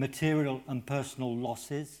 the material and personal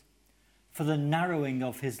losses, for the narrowing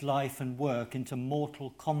of his life and work into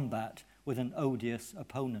mortal combat with an odious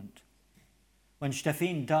opponent. When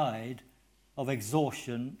Steffin died of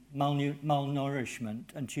exhaustion,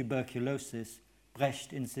 malnourishment and tuberculosis,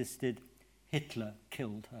 Brecht insisted Hitler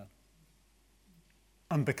killed her.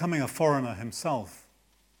 And becoming a foreigner himself,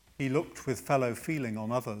 he looked with fellow feeling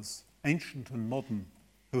on others, ancient and modern,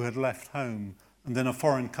 who had left home and in a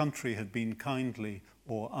foreign country had been kindly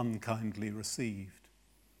or unkindly received.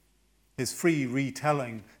 His free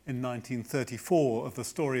retelling in 1934 of the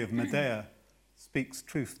story of Medea speaks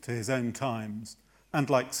truth to his own times, and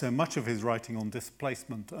like so much of his writing on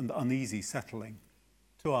displacement and uneasy settling,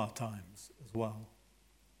 to our times as well.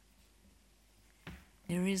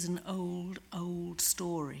 There is an old, old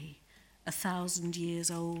story, 1,000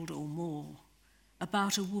 years old or more,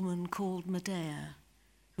 about a woman called Medea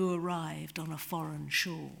who arrived on a foreign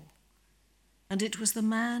shore. And it was the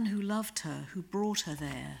man who loved her who brought her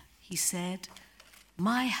there. He said,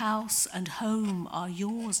 "My house and home are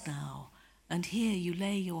yours now, and here you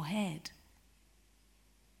lay your head."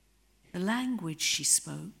 The language she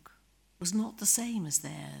spoke was not the same as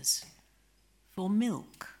theirs. For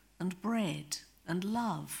milk and bread and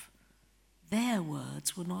love, their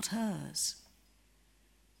words were not hers.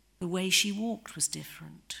 The way she walked was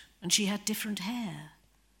different, and she had different hair.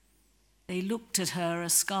 They looked at her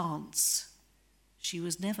askance. She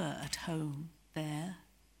was never at home there.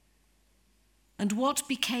 And what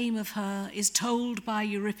became of her is told by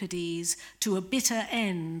Euripides to a bitter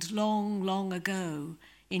end long, long ago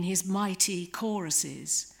in his mighty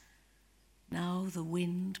choruses. Now the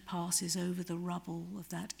wind passes over the rubble of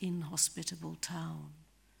that inhospitable town,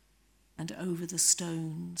 and over the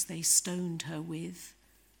stones they stoned her with,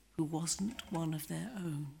 who wasn't one of their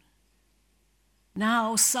own.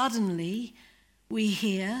 Now suddenly we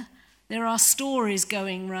hear there are stories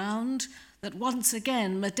going round that once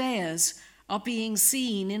again Medeas are being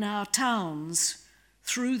seen in our towns,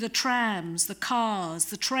 through the trams, the cars,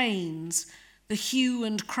 the trains, the hue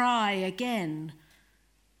and cry again.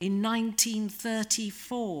 In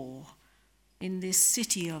 1934, in this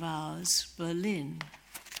city of ours, Berlin.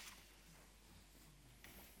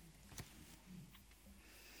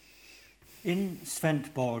 In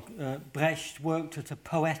Svendborg, Brecht worked at a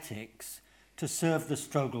poetics to serve the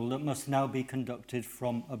struggle that must now be conducted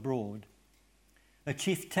from abroad. A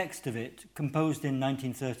chief text of it, composed in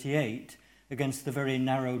 1938 against the very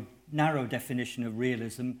narrow definition of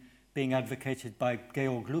realism being advocated by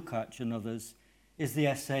Georg Lukács and others, is the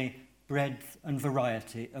essay Breadth and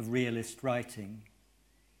Variety of Realist Writing.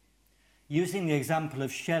 Using the example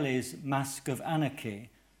of Shelley's Mask of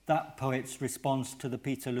Anarchy, that poet's response to the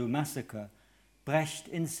Peterloo massacre, Brecht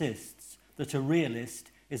insists that a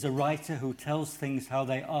realist is a writer who tells things how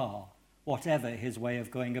they are, whatever his way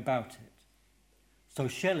of going about it. So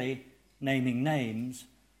Shelley, naming names,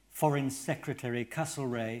 Foreign Secretary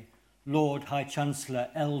Castlereagh, Lord High Chancellor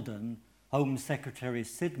Eldon, Home Secretary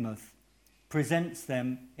Sidmouth, presents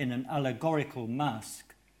them in an allegorical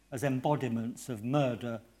mask as embodiments of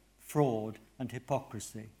murder, fraud, and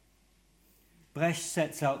hypocrisy. Brecht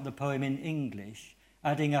sets out the poem in English,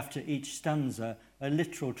 adding after each stanza a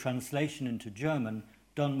literal translation into German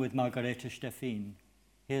done with Margarete Steffin.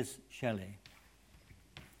 Here's Shelley.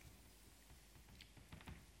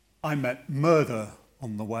 I met murder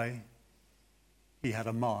on the way. He had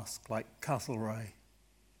a mask like Castlereagh.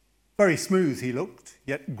 Very smooth he looked,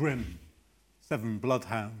 yet grim. 7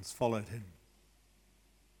 bloodhounds followed him.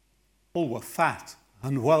 All were fat,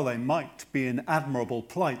 and well they might be in admirable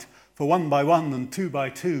plight, for 1 by 1 and 2 by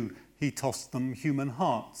 2 he tossed them human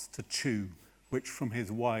hearts to chew, which from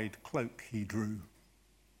his wide cloak he drew.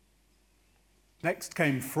 Next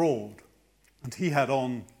came fraud, and he had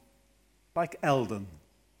on, like Eldon,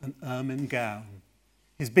 an ermine gown.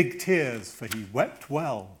 His big tears, for he wept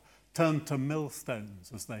well, turned to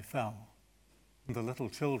millstones as they fell. And the little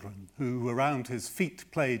children, who around his feet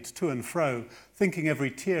played to and fro, thinking every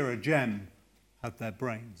tear a gem, had their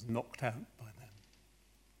brains knocked out by them.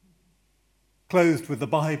 Clothed with the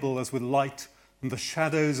Bible as with light and the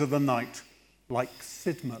shadows of the night, like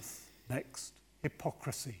Sidmouth, next,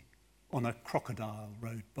 hypocrisy, on a crocodile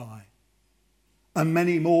rode by. And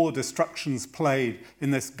many more destructions played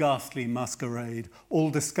in this ghastly masquerade, all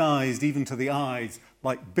disguised even to the eyes,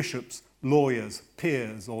 like bishops, lawyers,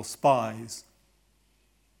 peers, or spies.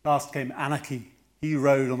 Last came Anarchy. He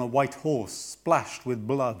rode on a white horse, splashed with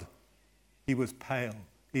blood. He was pale,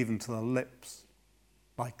 even to the lips,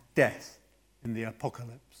 like death in the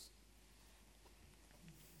apocalypse.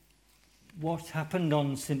 What happened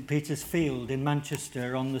on St. Peter's Field in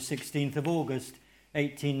Manchester on the 16th of August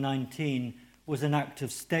 1819 was an act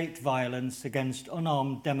of state violence against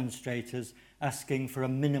unarmed demonstrators asking for a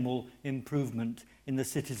minimal improvement in the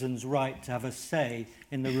citizens' right to have a say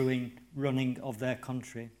in the running of their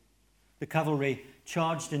country. The cavalry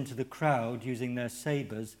charged into the crowd using their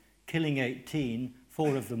sabres, killing 18,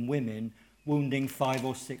 4 of them women, wounding 500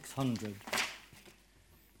 or 600.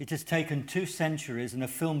 It has taken 2 centuries and a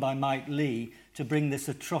film by Mike Leigh to bring this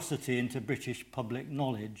atrocity into British public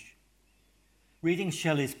knowledge. Reading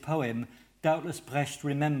Shelley's poem, doubtless Brecht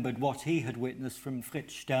remembered what he had witnessed from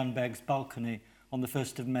Fritz Sternberg's balcony on the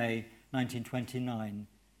 1st of May, 1929.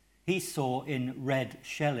 He saw in Red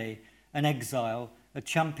Shelley an exile, a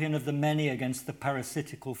champion of the many against the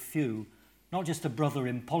parasitical few, not just a brother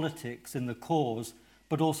in politics, in the cause,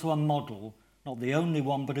 but also a model, not the only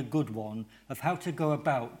one but a good one, of how to go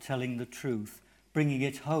about telling the truth, bringing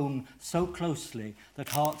it home so closely that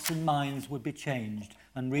hearts and minds would be changed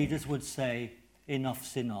and readers would say,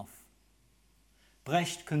 enough's enough.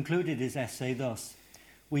 Brecht concluded his essay thus: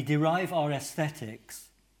 we derive our aesthetics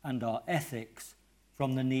and our ethics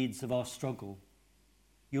from the needs of our struggle.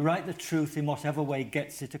 You write the truth in whatever way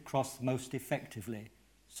gets it across most effectively.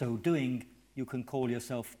 So doing, you can call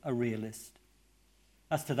yourself a realist.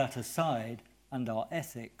 As to that aside, and our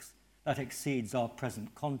ethics, that exceeds our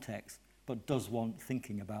present context, but does want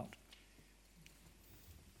thinking about.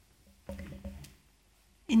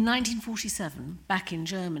 In 1947, back in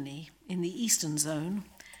Germany, in the Eastern Zone,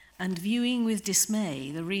 and viewing with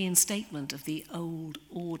dismay the reinstatement of the old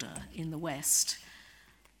order in the West,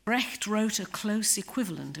 Brecht wrote a close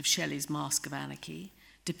equivalent of Shelley's Mask of Anarchy,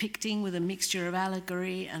 depicting with a mixture of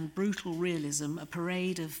allegory and brutal realism a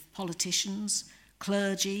parade of politicians,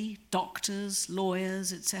 clergy, doctors,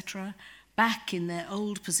 lawyers, etc., back in their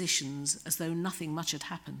old positions as though nothing much had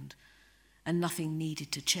happened and nothing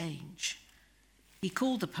needed to change. He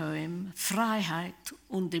called the poem Freiheit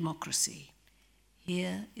und Demokratie.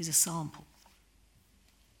 Here is a sample.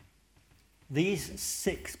 These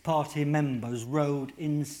 6 party members rode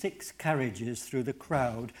in 6 carriages through the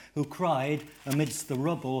crowd who cried amidst the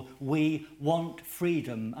rubble, "We want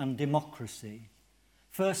freedom and democracy."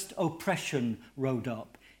 First oppression rode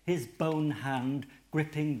up, his bone hand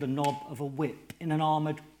gripping the knob of a whip. In an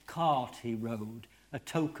armoured cart he rode, a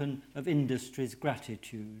token of industry's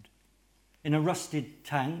gratitude. In a rusted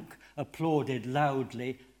tank, applauded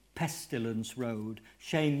loudly, pestilence rode,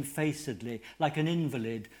 shamefacedly, like an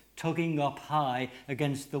invalid, tugging up high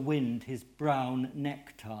against the wind his brown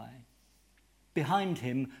necktie. Behind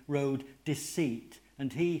him rode deceit,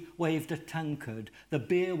 and he waved a tankard. The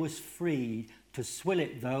beer was free. To swill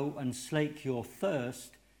it, though, and slake your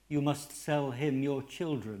thirst, you must sell him your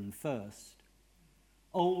children first.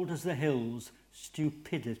 Old as the hills,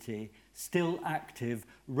 stupidity, still active,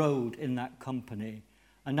 rode in that company,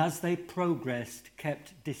 and as they progressed,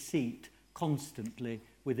 kept deceit constantly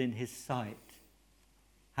within his sight.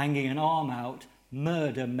 Hanging an arm out,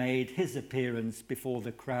 murder made his appearance before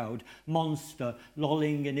the crowd. Monster,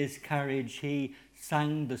 lolling in his carriage, he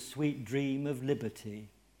sang the sweet dream of liberty.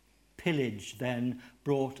 Pillage then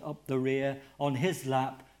brought up the rear, on his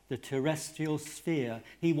lap the terrestrial sphere.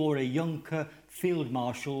 He wore a Junker, field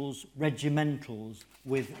marshals, regimentals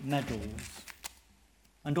with medals.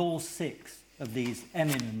 And all 6 of these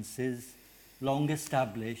eminences, long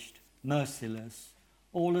established, merciless,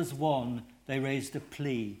 all as one, they raised a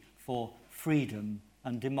plea for freedom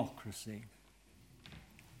and democracy.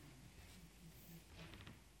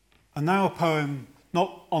 And now a poem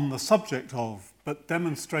not on the subject of, but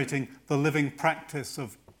demonstrating the living practice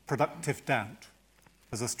of productive doubt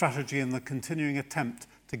as a strategy in the continuing attempt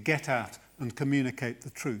to get at and communicate the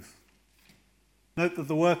truth. Note that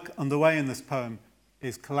the work underway in this poem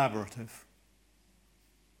is collaborative.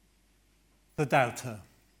 The Doubter.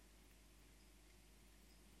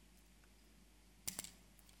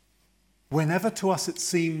 Whenever to us it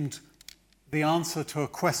seemed the answer to a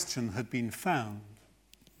question had been found,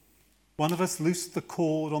 one of us loosed the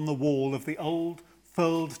cord on the wall of the old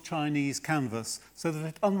furled Chinese canvas so that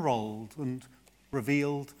it unrolled and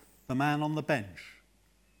revealed the man on the bench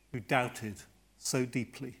who doubted so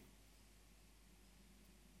deeply.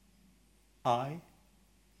 I,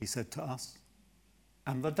 he said to us,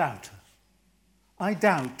 am the doubter. I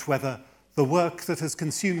doubt whether the work that has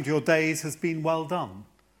consumed your days has been well done,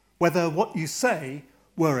 whether what you say,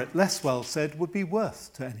 were it less well said, would be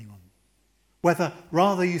worth to anyone, whether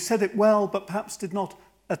rather you said it well but perhaps did not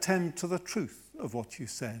attend to the truth of what you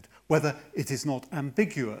said, whether it is not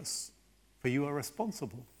ambiguous, for you are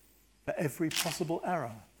responsible, for every possible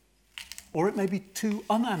error. Or it may be too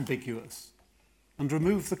unambiguous and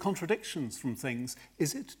remove the contradictions from things.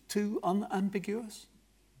 Is it too unambiguous?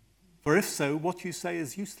 For if so, what you say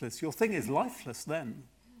is useless. Your thing is lifeless then.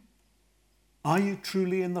 Are you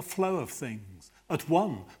truly in the flow of things, at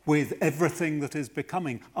one with everything that is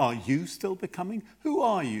becoming? Are you still becoming? Who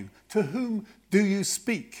are you? To whom do you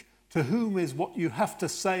speak? To whom is what you have to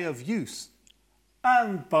say of use?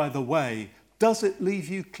 And, by the way, does it leave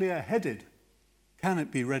you clear-headed? Can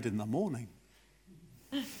it be read in the morning?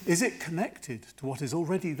 Is it connected to what is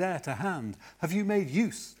already there to hand? Have you made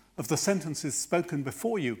use of the sentences spoken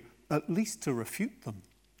before you, at least to refute them?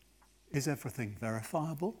 Is everything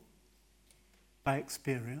verifiable? By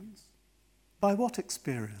experience? By what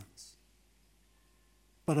experience?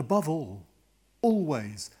 But above all,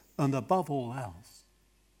 always and above all else,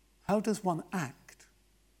 how does one act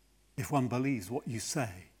if one believes what you say?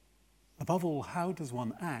 Above all, how does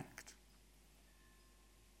one act?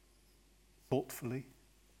 Thoughtfully,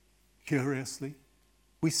 curiously.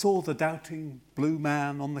 We saw the doubting blue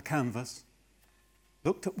man on the canvas,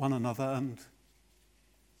 looked at one another and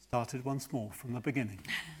started once more from the beginning.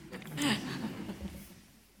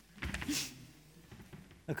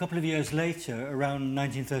 A couple of years later, around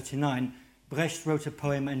 1939, Brecht wrote a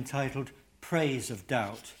poem entitled Praise of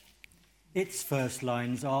Doubt. Its first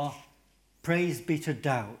lines are, "Praise be to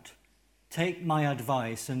doubt. Take my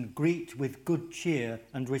advice and greet with good cheer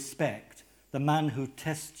and respect the man who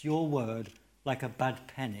tests your word like a bad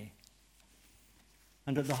penny."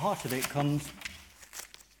 And at the heart of it comes,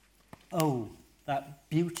 oh, that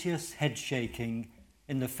beauteous head shaking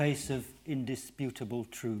in the face of indisputable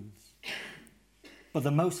truths. But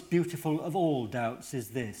the most beautiful of all doubts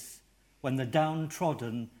is this, when the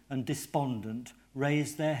downtrodden and despondent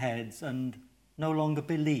raise their heads and no longer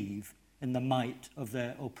believe in the might of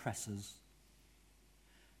their oppressors.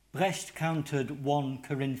 Brecht countered 1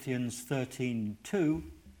 Corinthians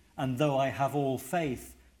 13:2, "And though I have all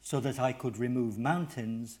faith so that I could remove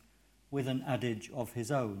mountains," with an adage of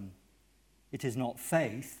his own. It is not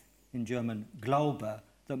faith, in German Glaube,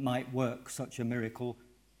 that might work such a miracle,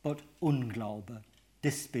 but Unglaube,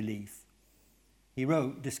 disbelief. He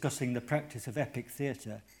wrote, discussing the practice of epic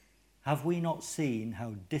theatre, "Have we not seen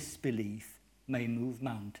how disbelief may move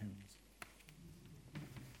mountains?"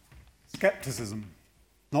 Skepticism,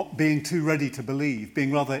 not being too ready to believe,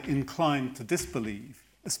 being rather inclined to disbelieve,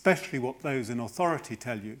 especially what those in authority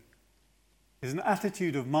tell you, is an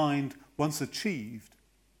attitude of mind once achieved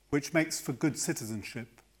which makes for good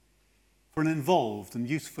citizenship, for an involved and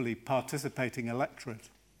usefully participating electorate.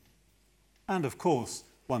 And of course,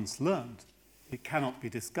 once learned, it cannot be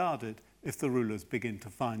discarded if the rulers begin to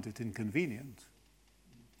find it inconvenient.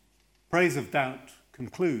 Praise of Doubt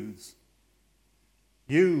concludes,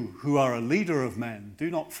 "You who are a leader of men, do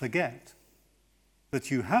not forget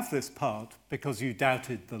that you have this part because you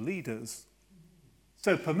doubted the leaders.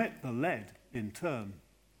 So permit the led, in turn,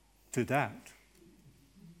 to doubt."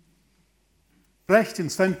 Brecht in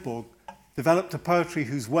Svendborg developed a poetry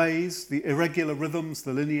whose ways, the irregular rhythms,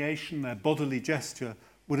 the lineation, their bodily gesture,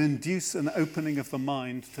 would induce an opening of the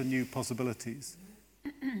mind to new possibilities.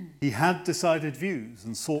 He had decided views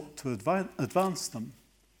and sought to advance them,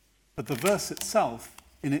 but the verse itself,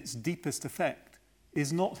 in its deepest effect,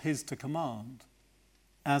 is not his to command.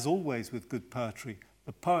 As always with good poetry,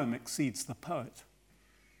 the poem exceeds the poet.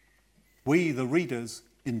 We, the readers,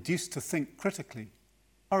 induced to think critically,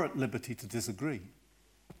 are at liberty to disagree.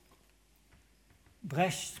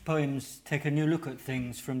 Brecht's poems take a new look at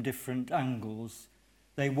things from different angles.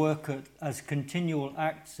 They work as continual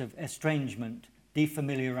acts of estrangement,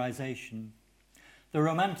 defamiliarization. The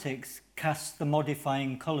Romantics cast the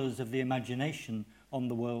modifying colours of the imagination on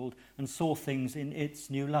the world and saw things in its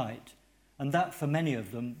new light, and that for many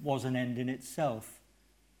of them was an end in itself.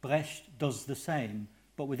 Brecht does the same,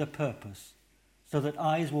 but with a purpose, so that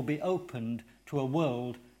eyes will be opened to a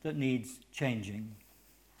world that needs changing.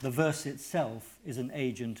 The verse itself is an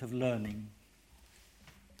agent of learning.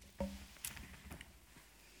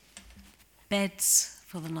 Beds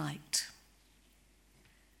for the night.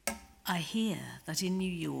 I hear that in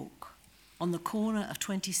New York, on the corner of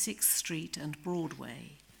 26th Street and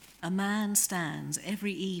Broadway, a man stands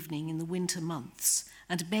every evening in the winter months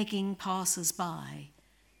and, begging passers-by,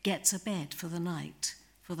 gets a bed for the night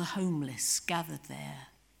for the homeless gathered there.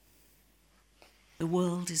 The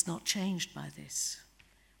world is not changed by this.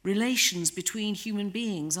 Relations between human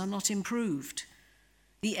beings are not improved.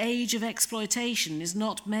 The age of exploitation is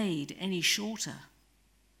not made any shorter.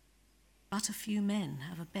 But a few men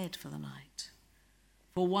have a bed for the night.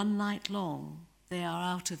 For one night long, they are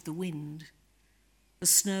out of the wind. The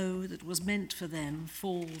snow that was meant for them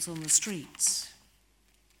falls on the streets.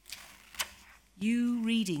 You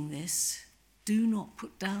reading this, do not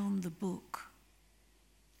put down the book.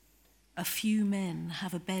 A few men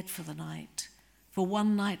have a bed for the night. For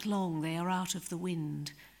one night long they are out of the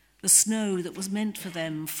wind. The snow that was meant for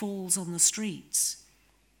them falls on the streets.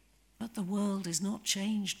 But the world is not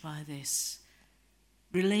changed by this.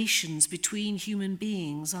 Relations between human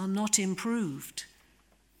beings are not improved.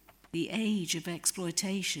 The age of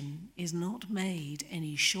exploitation is not made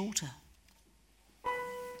any shorter.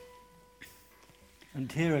 And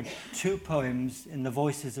here are two poems in the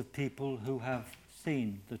voices of people who have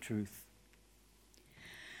seen the truth.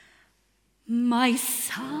 My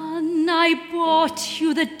son, I bought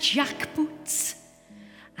you the jackboots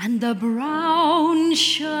and the brown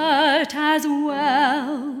shirt as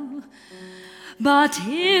well. But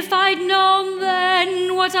if I'd known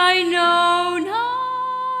then what I know now,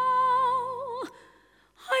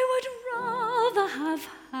 I would rather have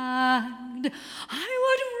hanged, I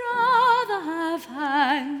would rather have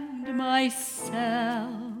hanged myself.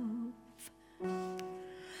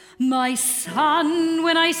 My son,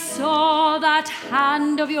 when I saw that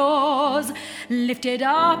hand of yours lifted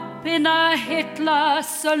up in a Hitler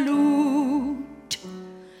salute,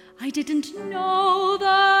 I didn't know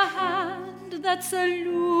the hand that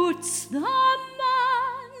salutes the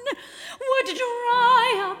man would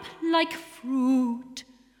dry up like fruit,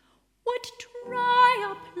 would dry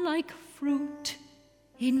up like fruit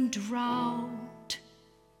in drought.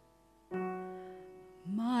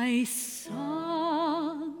 My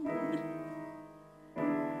son,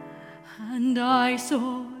 and I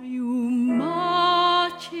saw you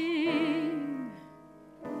marching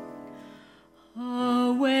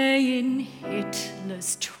away in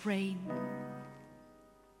Hitler's train,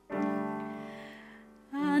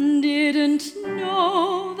 and didn't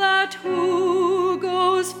know that who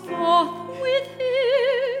goes forth with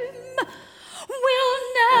him will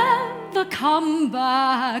never come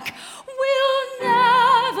back, will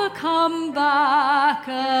never come back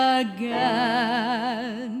again.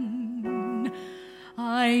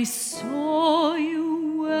 I saw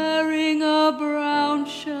you wearing a brown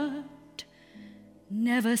shirt,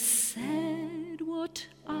 never said what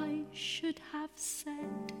I should have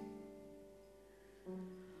said,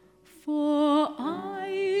 for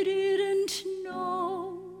I didn't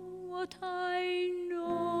know what I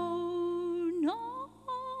know now,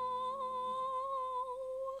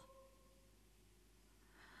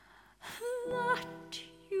 that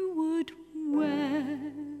you would wear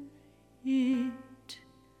it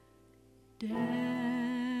dead.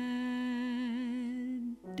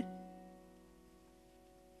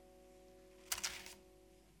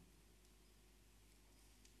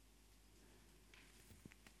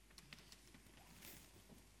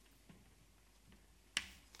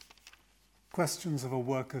 Questions of a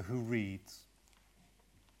worker who reads.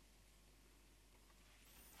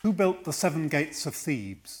 Who built the 7 gates of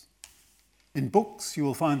Thebes? In books you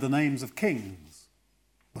will find the names of kings.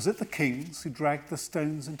 Was it the kings who dragged the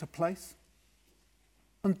stones into place?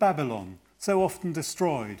 And Babylon, so often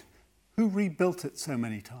destroyed, who rebuilt it so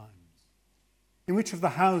many times? In which of the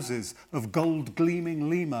houses of gold-gleaming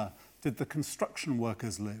Lima did the construction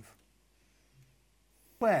workers live?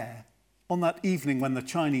 Where, on that evening when the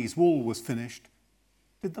Chinese wall was finished,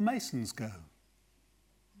 did the masons go?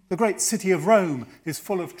 The great city of Rome is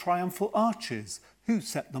full of triumphal arches. Who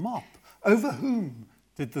set them up? Over whom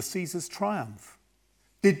did the Caesars triumph?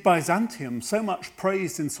 Did Byzantium, so much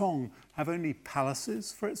praised in song, have only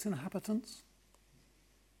palaces for its inhabitants?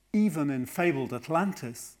 Even in fabled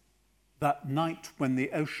Atlantis, that night when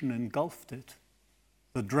the ocean engulfed it,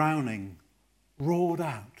 the drowning roared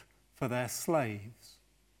out for their slaves.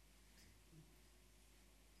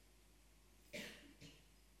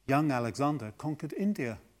 Young Alexander conquered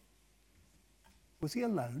India. Was he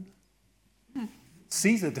alone?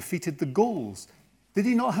 Caesar defeated the Gauls. Did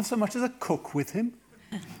he not have so much as a cook with him?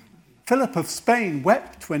 Philip of Spain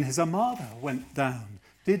wept when his armada went down.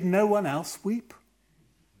 Did no one else weep?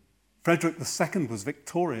 Frederick II was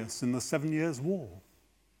victorious in the 7 Years' War.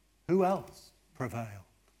 Who else prevailed?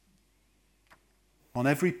 On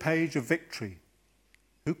every page of victory,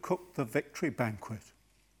 who cooked the victory banquet?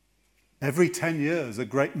 Every 10 years, a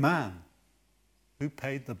great man. Who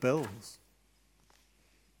paid the bills?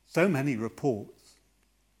 So many reports,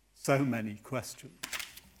 so many questions.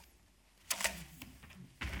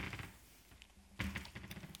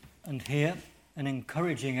 And here, an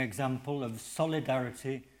encouraging example of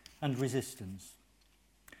solidarity and resistance.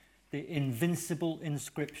 The invincible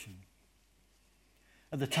inscription.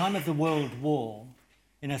 At the time of the World War,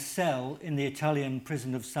 in a cell in the Italian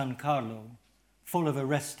prison of San Carlo, full of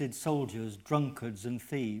arrested soldiers, drunkards and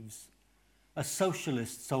thieves. A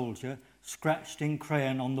socialist soldier scratched in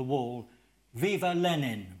crayon on the wall, "Viva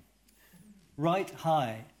Lenin!" Right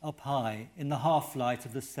high, up high, in the half-light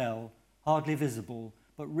of the cell, hardly visible,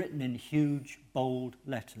 but written in huge, bold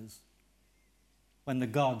letters. When the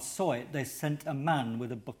guards saw it, they sent a man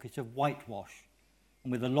with a bucket of whitewash,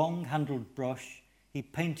 and with a long-handled brush, he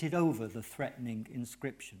painted over the threatening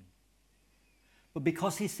inscription. But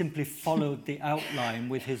because he simply followed the outline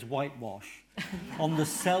with his whitewash, on the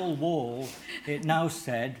cell wall, it now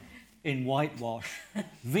said, in whitewash,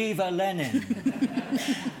 "Viva Lenin!"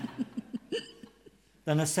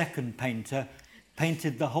 Then a second painter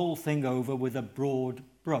painted the whole thing over with a broad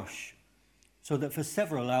brush, so that for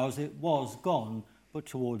several hours it was gone, but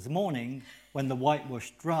towards morning, when the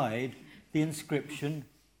whitewash dried, the inscription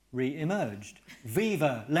re-emerged,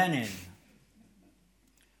 "Viva Lenin!"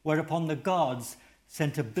 Whereupon the guards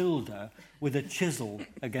sent a builder with a chisel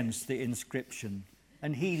against the inscription,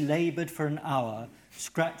 and he laboured for an hour,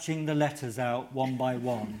 scratching the letters out one by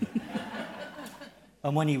one.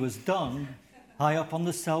 And when he was done, high up on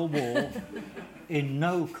the cell wall, in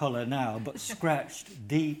no colour now, but scratched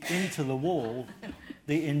deep into the wall,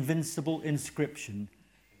 the invincible inscription,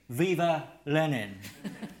 "Viva Lenin!"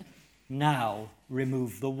 "Now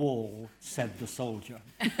remove the wall," said the soldier.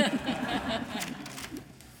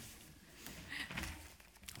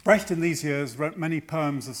 Brecht in these years wrote many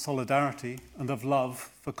poems of solidarity and of love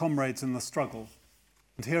for comrades in the struggle.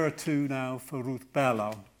 And here are two now for Ruth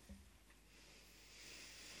Berlau.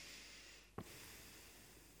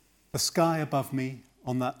 The sky above me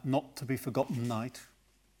on that not-to-be-forgotten night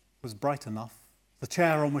was bright enough. The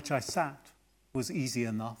chair on which I sat was easy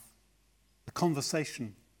enough. The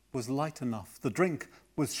conversation was light enough. The drink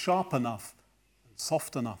was sharp enough. And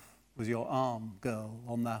soft enough was your arm, girl,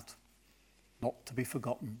 on that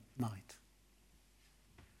not-to-be-forgotten night.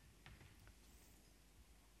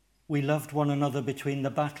 We loved one another between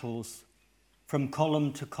the battles. From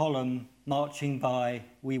column to column, marching by,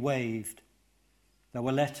 we waved. There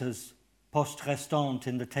were letters, poste restante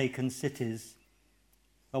in the taken cities,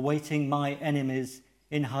 awaiting my enemies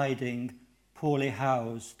in hiding, poorly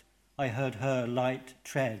housed. I heard her light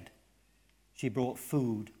tread. She brought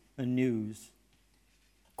food and news.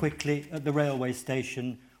 Quickly at the railway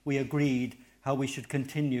station, we agreed how we should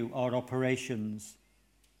continue our operations.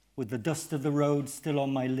 With the dust of the road still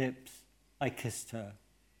on my lips, I kissed her.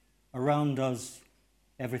 Around us,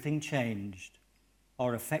 everything changed.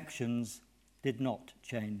 Our affections did not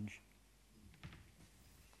change.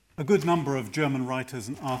 A good number of German writers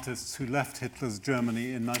and artists who left Hitler's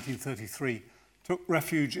Germany in 1933 took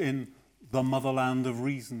refuge in the motherland of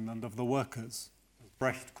reason and of the workers, as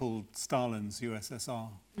Brecht called Stalin's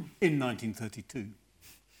USSR, in 1932.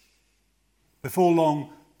 Before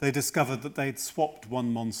long, they discovered that they'd swapped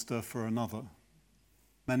one monster for another.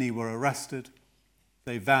 Many were arrested,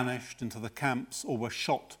 they vanished into the camps or were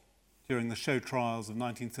shot during the show trials of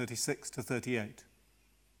 1936 to 38.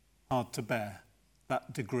 Hard to bear,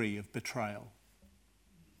 that degree of betrayal.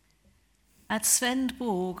 At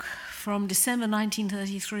Svendborg, from December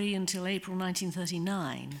 1933 until April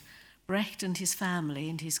 1939, Brecht and his family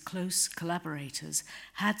and his close collaborators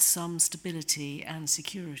had some stability and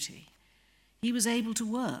security. He was able to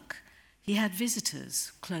work. He had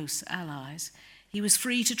visitors, close allies. He was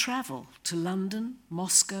free to travel to London,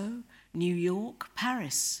 Moscow, New York,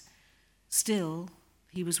 Paris. Still,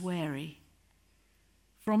 he was wary.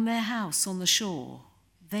 From their house on the shore,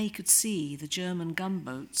 they could see the German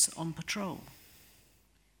gunboats on patrol.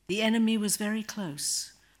 The enemy was very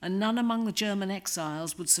close, and none among the German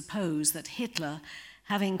exiles would suppose that Hitler,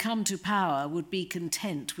 having come to power, would be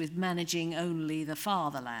content with managing only the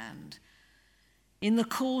fatherland. In the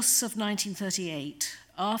course of 1938,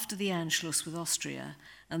 after the Anschluss with Austria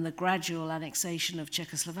and the gradual annexation of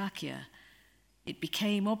Czechoslovakia, it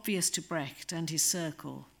became obvious to Brecht and his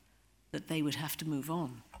circle that they would have to move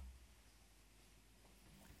on.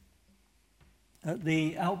 At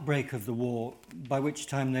the outbreak of the war, by which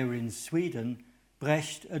time they were in Sweden,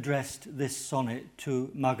 Brecht addressed this sonnet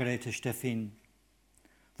to Margarete Steffin.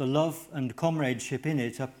 The love and comradeship in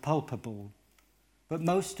it are palpable, but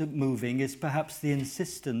most moving is perhaps the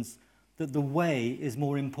insistence that the way is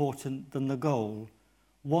more important than the goal.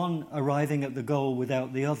 One arriving at the goal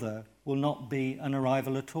without the other will not be an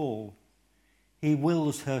arrival at all. He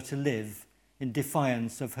wills her to live in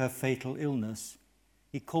defiance of her fatal illness.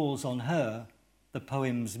 He calls on her, the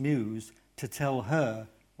poem's muse, to tell her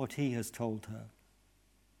what he has told her.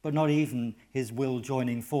 But not even his will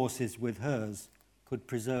joining forces with hers could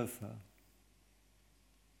preserve her.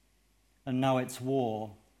 And now it's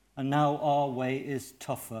war, and now our way is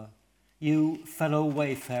tougher. You, fellow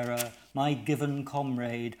wayfarer, my given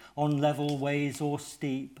comrade, on level ways or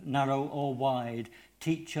steep, narrow or wide,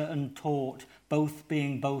 teacher and taught, both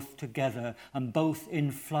being both together, and both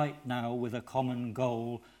in flight now with a common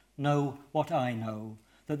goal, know what I know,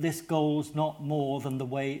 that this goal's not more than the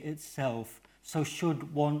way itself. So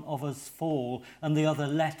should one of us fall, and the other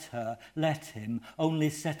let her, let him,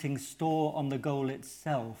 only setting store on the goal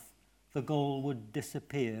itself, the goal would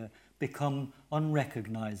disappear, become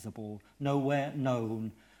unrecognizable, nowhere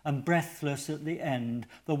known, and breathless at the end,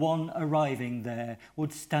 the one arriving there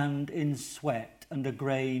would stand in sweat and a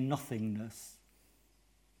grey nothingness.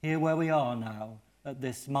 Here where we are now, at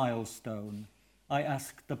this milestone, I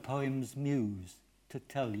ask the poem's muse to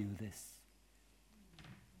tell you this.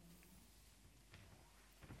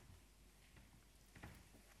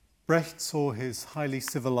 Brecht saw his highly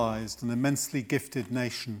civilized and immensely gifted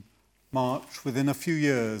nation march within a few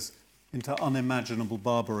years into unimaginable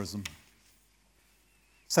barbarism.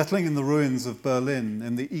 Settling in the ruins of Berlin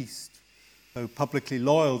in the east, though publicly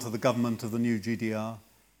loyal to the government of the new GDR,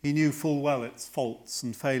 he knew full well its faults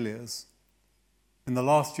and failures. In the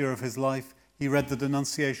last year of his life, he read the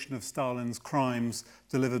denunciation of Stalin's crimes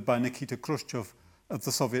delivered by Nikita Khrushchev at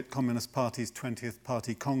the Soviet Communist Party's 20th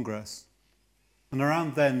Party Congress. And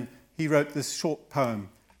around then, he wrote this short poem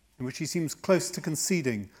in which he seems close to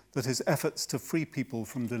conceding that his efforts to free people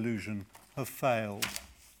from delusion have failed.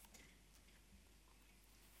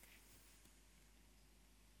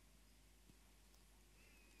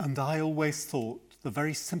 And I always thought the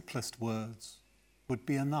very simplest words would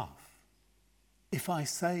be enough. If I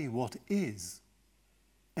say what is,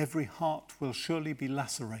 every heart will surely be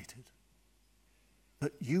lacerated.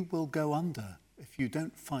 But you will go under if you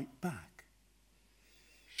don't fight back.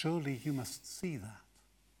 Surely you must see that.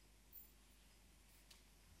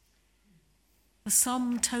 The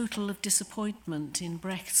sum total of disappointment in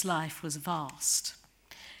Brecht's life was vast.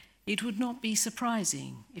 It would not be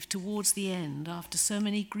surprising if towards the end, after so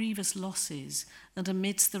many grievous losses and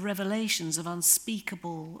amidst the revelations of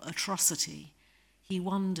unspeakable atrocity, he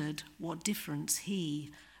wondered what difference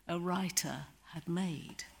he, a writer, had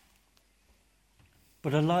made.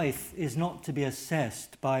 But a life is not to be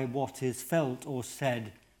assessed by what is felt or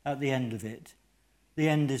said at the end of it. The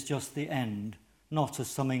end is just the end, not a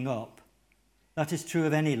summing up. That is true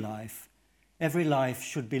of any life. Every life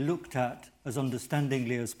should be looked at as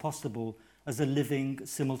understandingly as possible as a living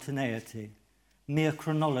simultaneity. Mere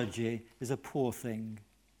chronology is a poor thing.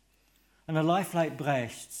 And a life like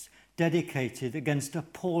Brecht's, dedicated against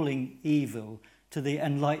appalling evil to the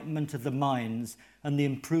enlightenment of the minds and the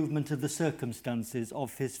improvement of the circumstances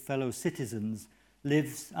of his fellow citizens,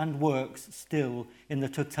 lives and works still in the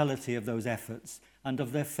totality of those efforts and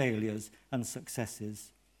of their failures and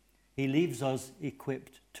successes. He leaves us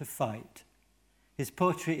equipped to fight. His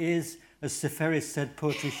poetry is, as Seferis said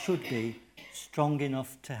poetry should be, strong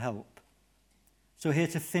enough to help. So here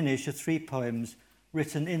to finish are 3 poems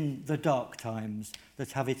written in the dark times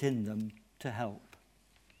that have it in them to help.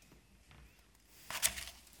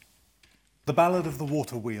 The Ballad of the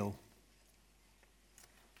Water Wheel.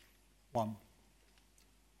 1.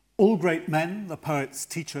 All great men, the poets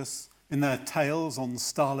teach us, in their tales on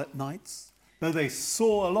starlit nights, though they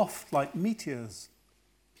soar aloft like meteors,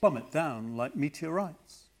 plummet down like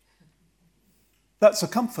meteorites. That's a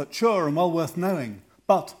comfort, sure, and well worth knowing,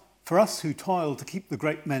 but for us who toil to keep the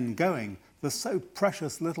great men going, there's so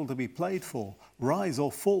precious little to be played for. Rise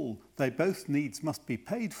or fall, they both needs must be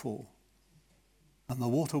paid for. And the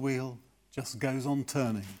water wheel just goes on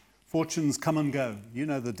turning. Fortunes come and go, you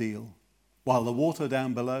know the deal. While the water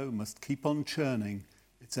down below must keep on churning,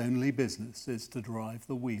 its only business is to drive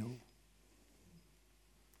the wheel.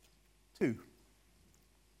 2.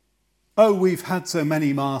 Oh, we've had so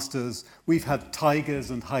many masters. We've had tigers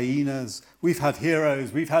and hyenas. We've had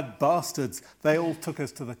heroes. We've had bastards. They all took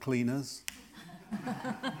us to the cleaners.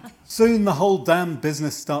 Soon the whole damn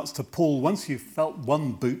business starts to pull. Once you've felt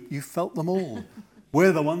one boot, you've felt them all.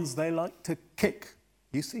 We're the ones they like to kick.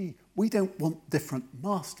 You see, we don't want different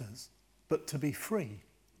masters, but to be free.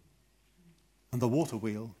 And the water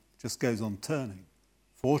wheel just goes on turning.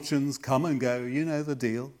 Fortunes come and go, you know the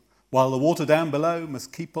deal. While the water down below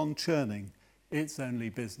must keep on churning, its only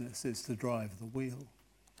business is to drive the wheel.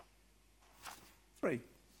 3.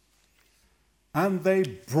 And they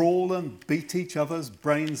brawl and beat each other's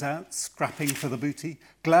brains out, scrapping for the booty.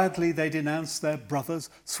 Gladly they denounce their brothers,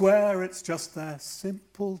 swear it's just their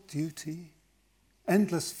simple duty.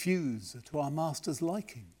 Endless feuds are to our master's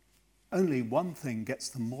liking. Only one thing gets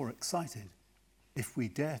them more excited. If we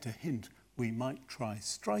dare to hint, we might try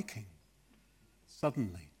striking.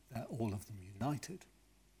 Suddenly, they're all of them united.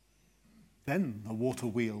 Then the water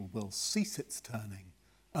wheel will cease its turning,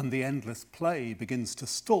 and the endless play begins to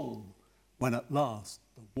stall, when at last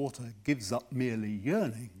the water gives up merely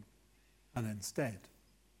yearning, and instead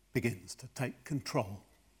begins to take control.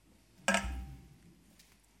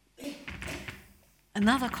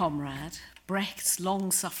 Another comrade, Brecht's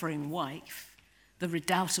long-suffering wife, the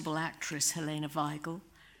redoubtable actress Helena Weigel,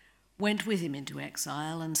 went with him into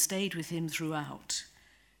exile and stayed with him throughout.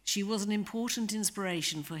 She was an important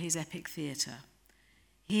inspiration for his epic theatre.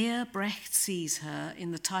 Here, Brecht sees her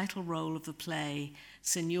in the title role of the play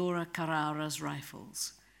Senora Carrara's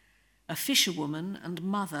Rifles, a fisherwoman and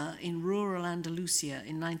mother in rural Andalusia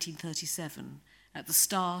in 1937, at the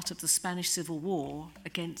start of the Spanish Civil War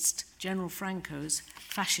against General Franco's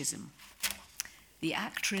fascism. The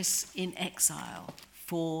actress in exile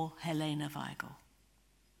for Helena Weigel.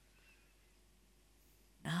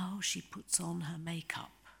 Now she puts on her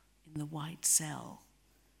makeup in the white cell.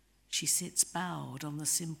 She sits bowed on the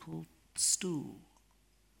simple stool.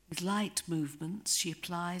 With light movements, she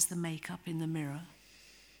applies the makeup in the mirror.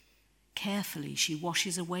 Carefully, she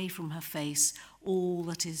washes away from her face all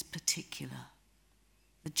that is particular.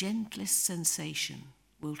 The gentlest sensation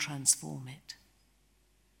will transform it.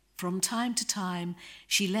 From time to time,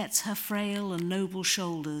 she lets her frail and noble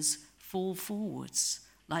shoulders fall forwards,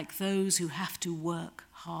 like those who have to work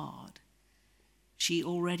hard. She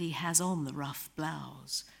already has on the rough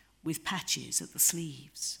blouse, with patches at the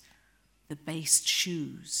sleeves. The based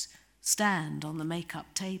shoes stand on the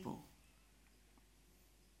makeup table.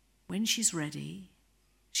 When she's ready,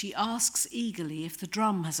 she asks eagerly if the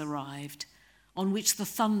drum has arrived, on which the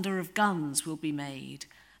thunder of guns will be made,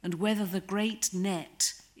 and whether the great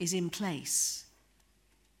net is in place.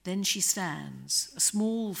 Then she stands, a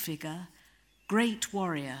small figure, great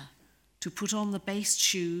warrior, to put on the based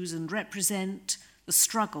shoes and represent the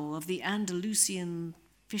struggle of the Andalusian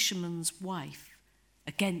fisherman's wife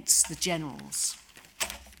against the generals.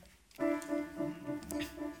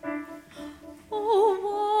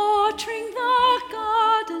 Oh, watering the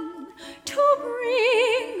garden to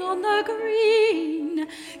bring on the green,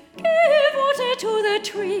 give water to the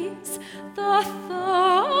trees, the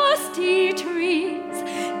thirsty trees.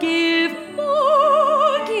 Give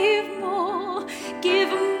more, give more,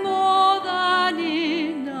 give more than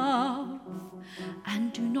enough.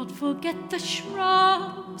 And do not forget the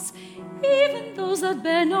shrubs, even those that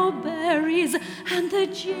bear no berries, and the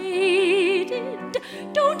jaded.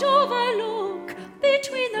 Don't overlook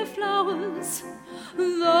between the flowers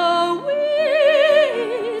the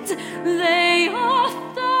weeds, they are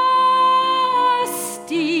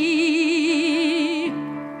thirsty.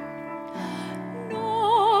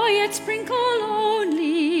 Nor yet sprinkle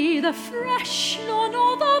only the fresh lawn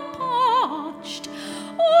or the parched,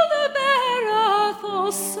 or the bare earth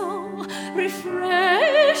also.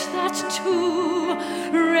 Refresh that too,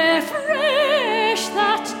 refresh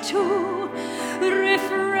that too,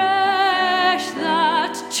 refresh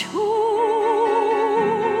that too.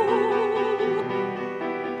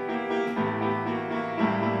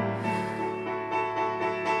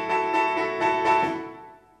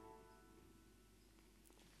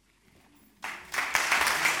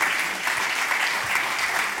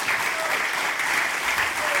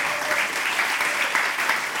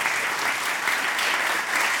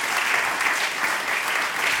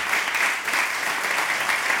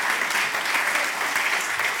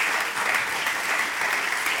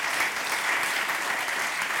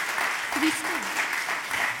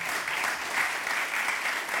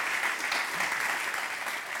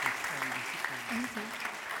 Thank you.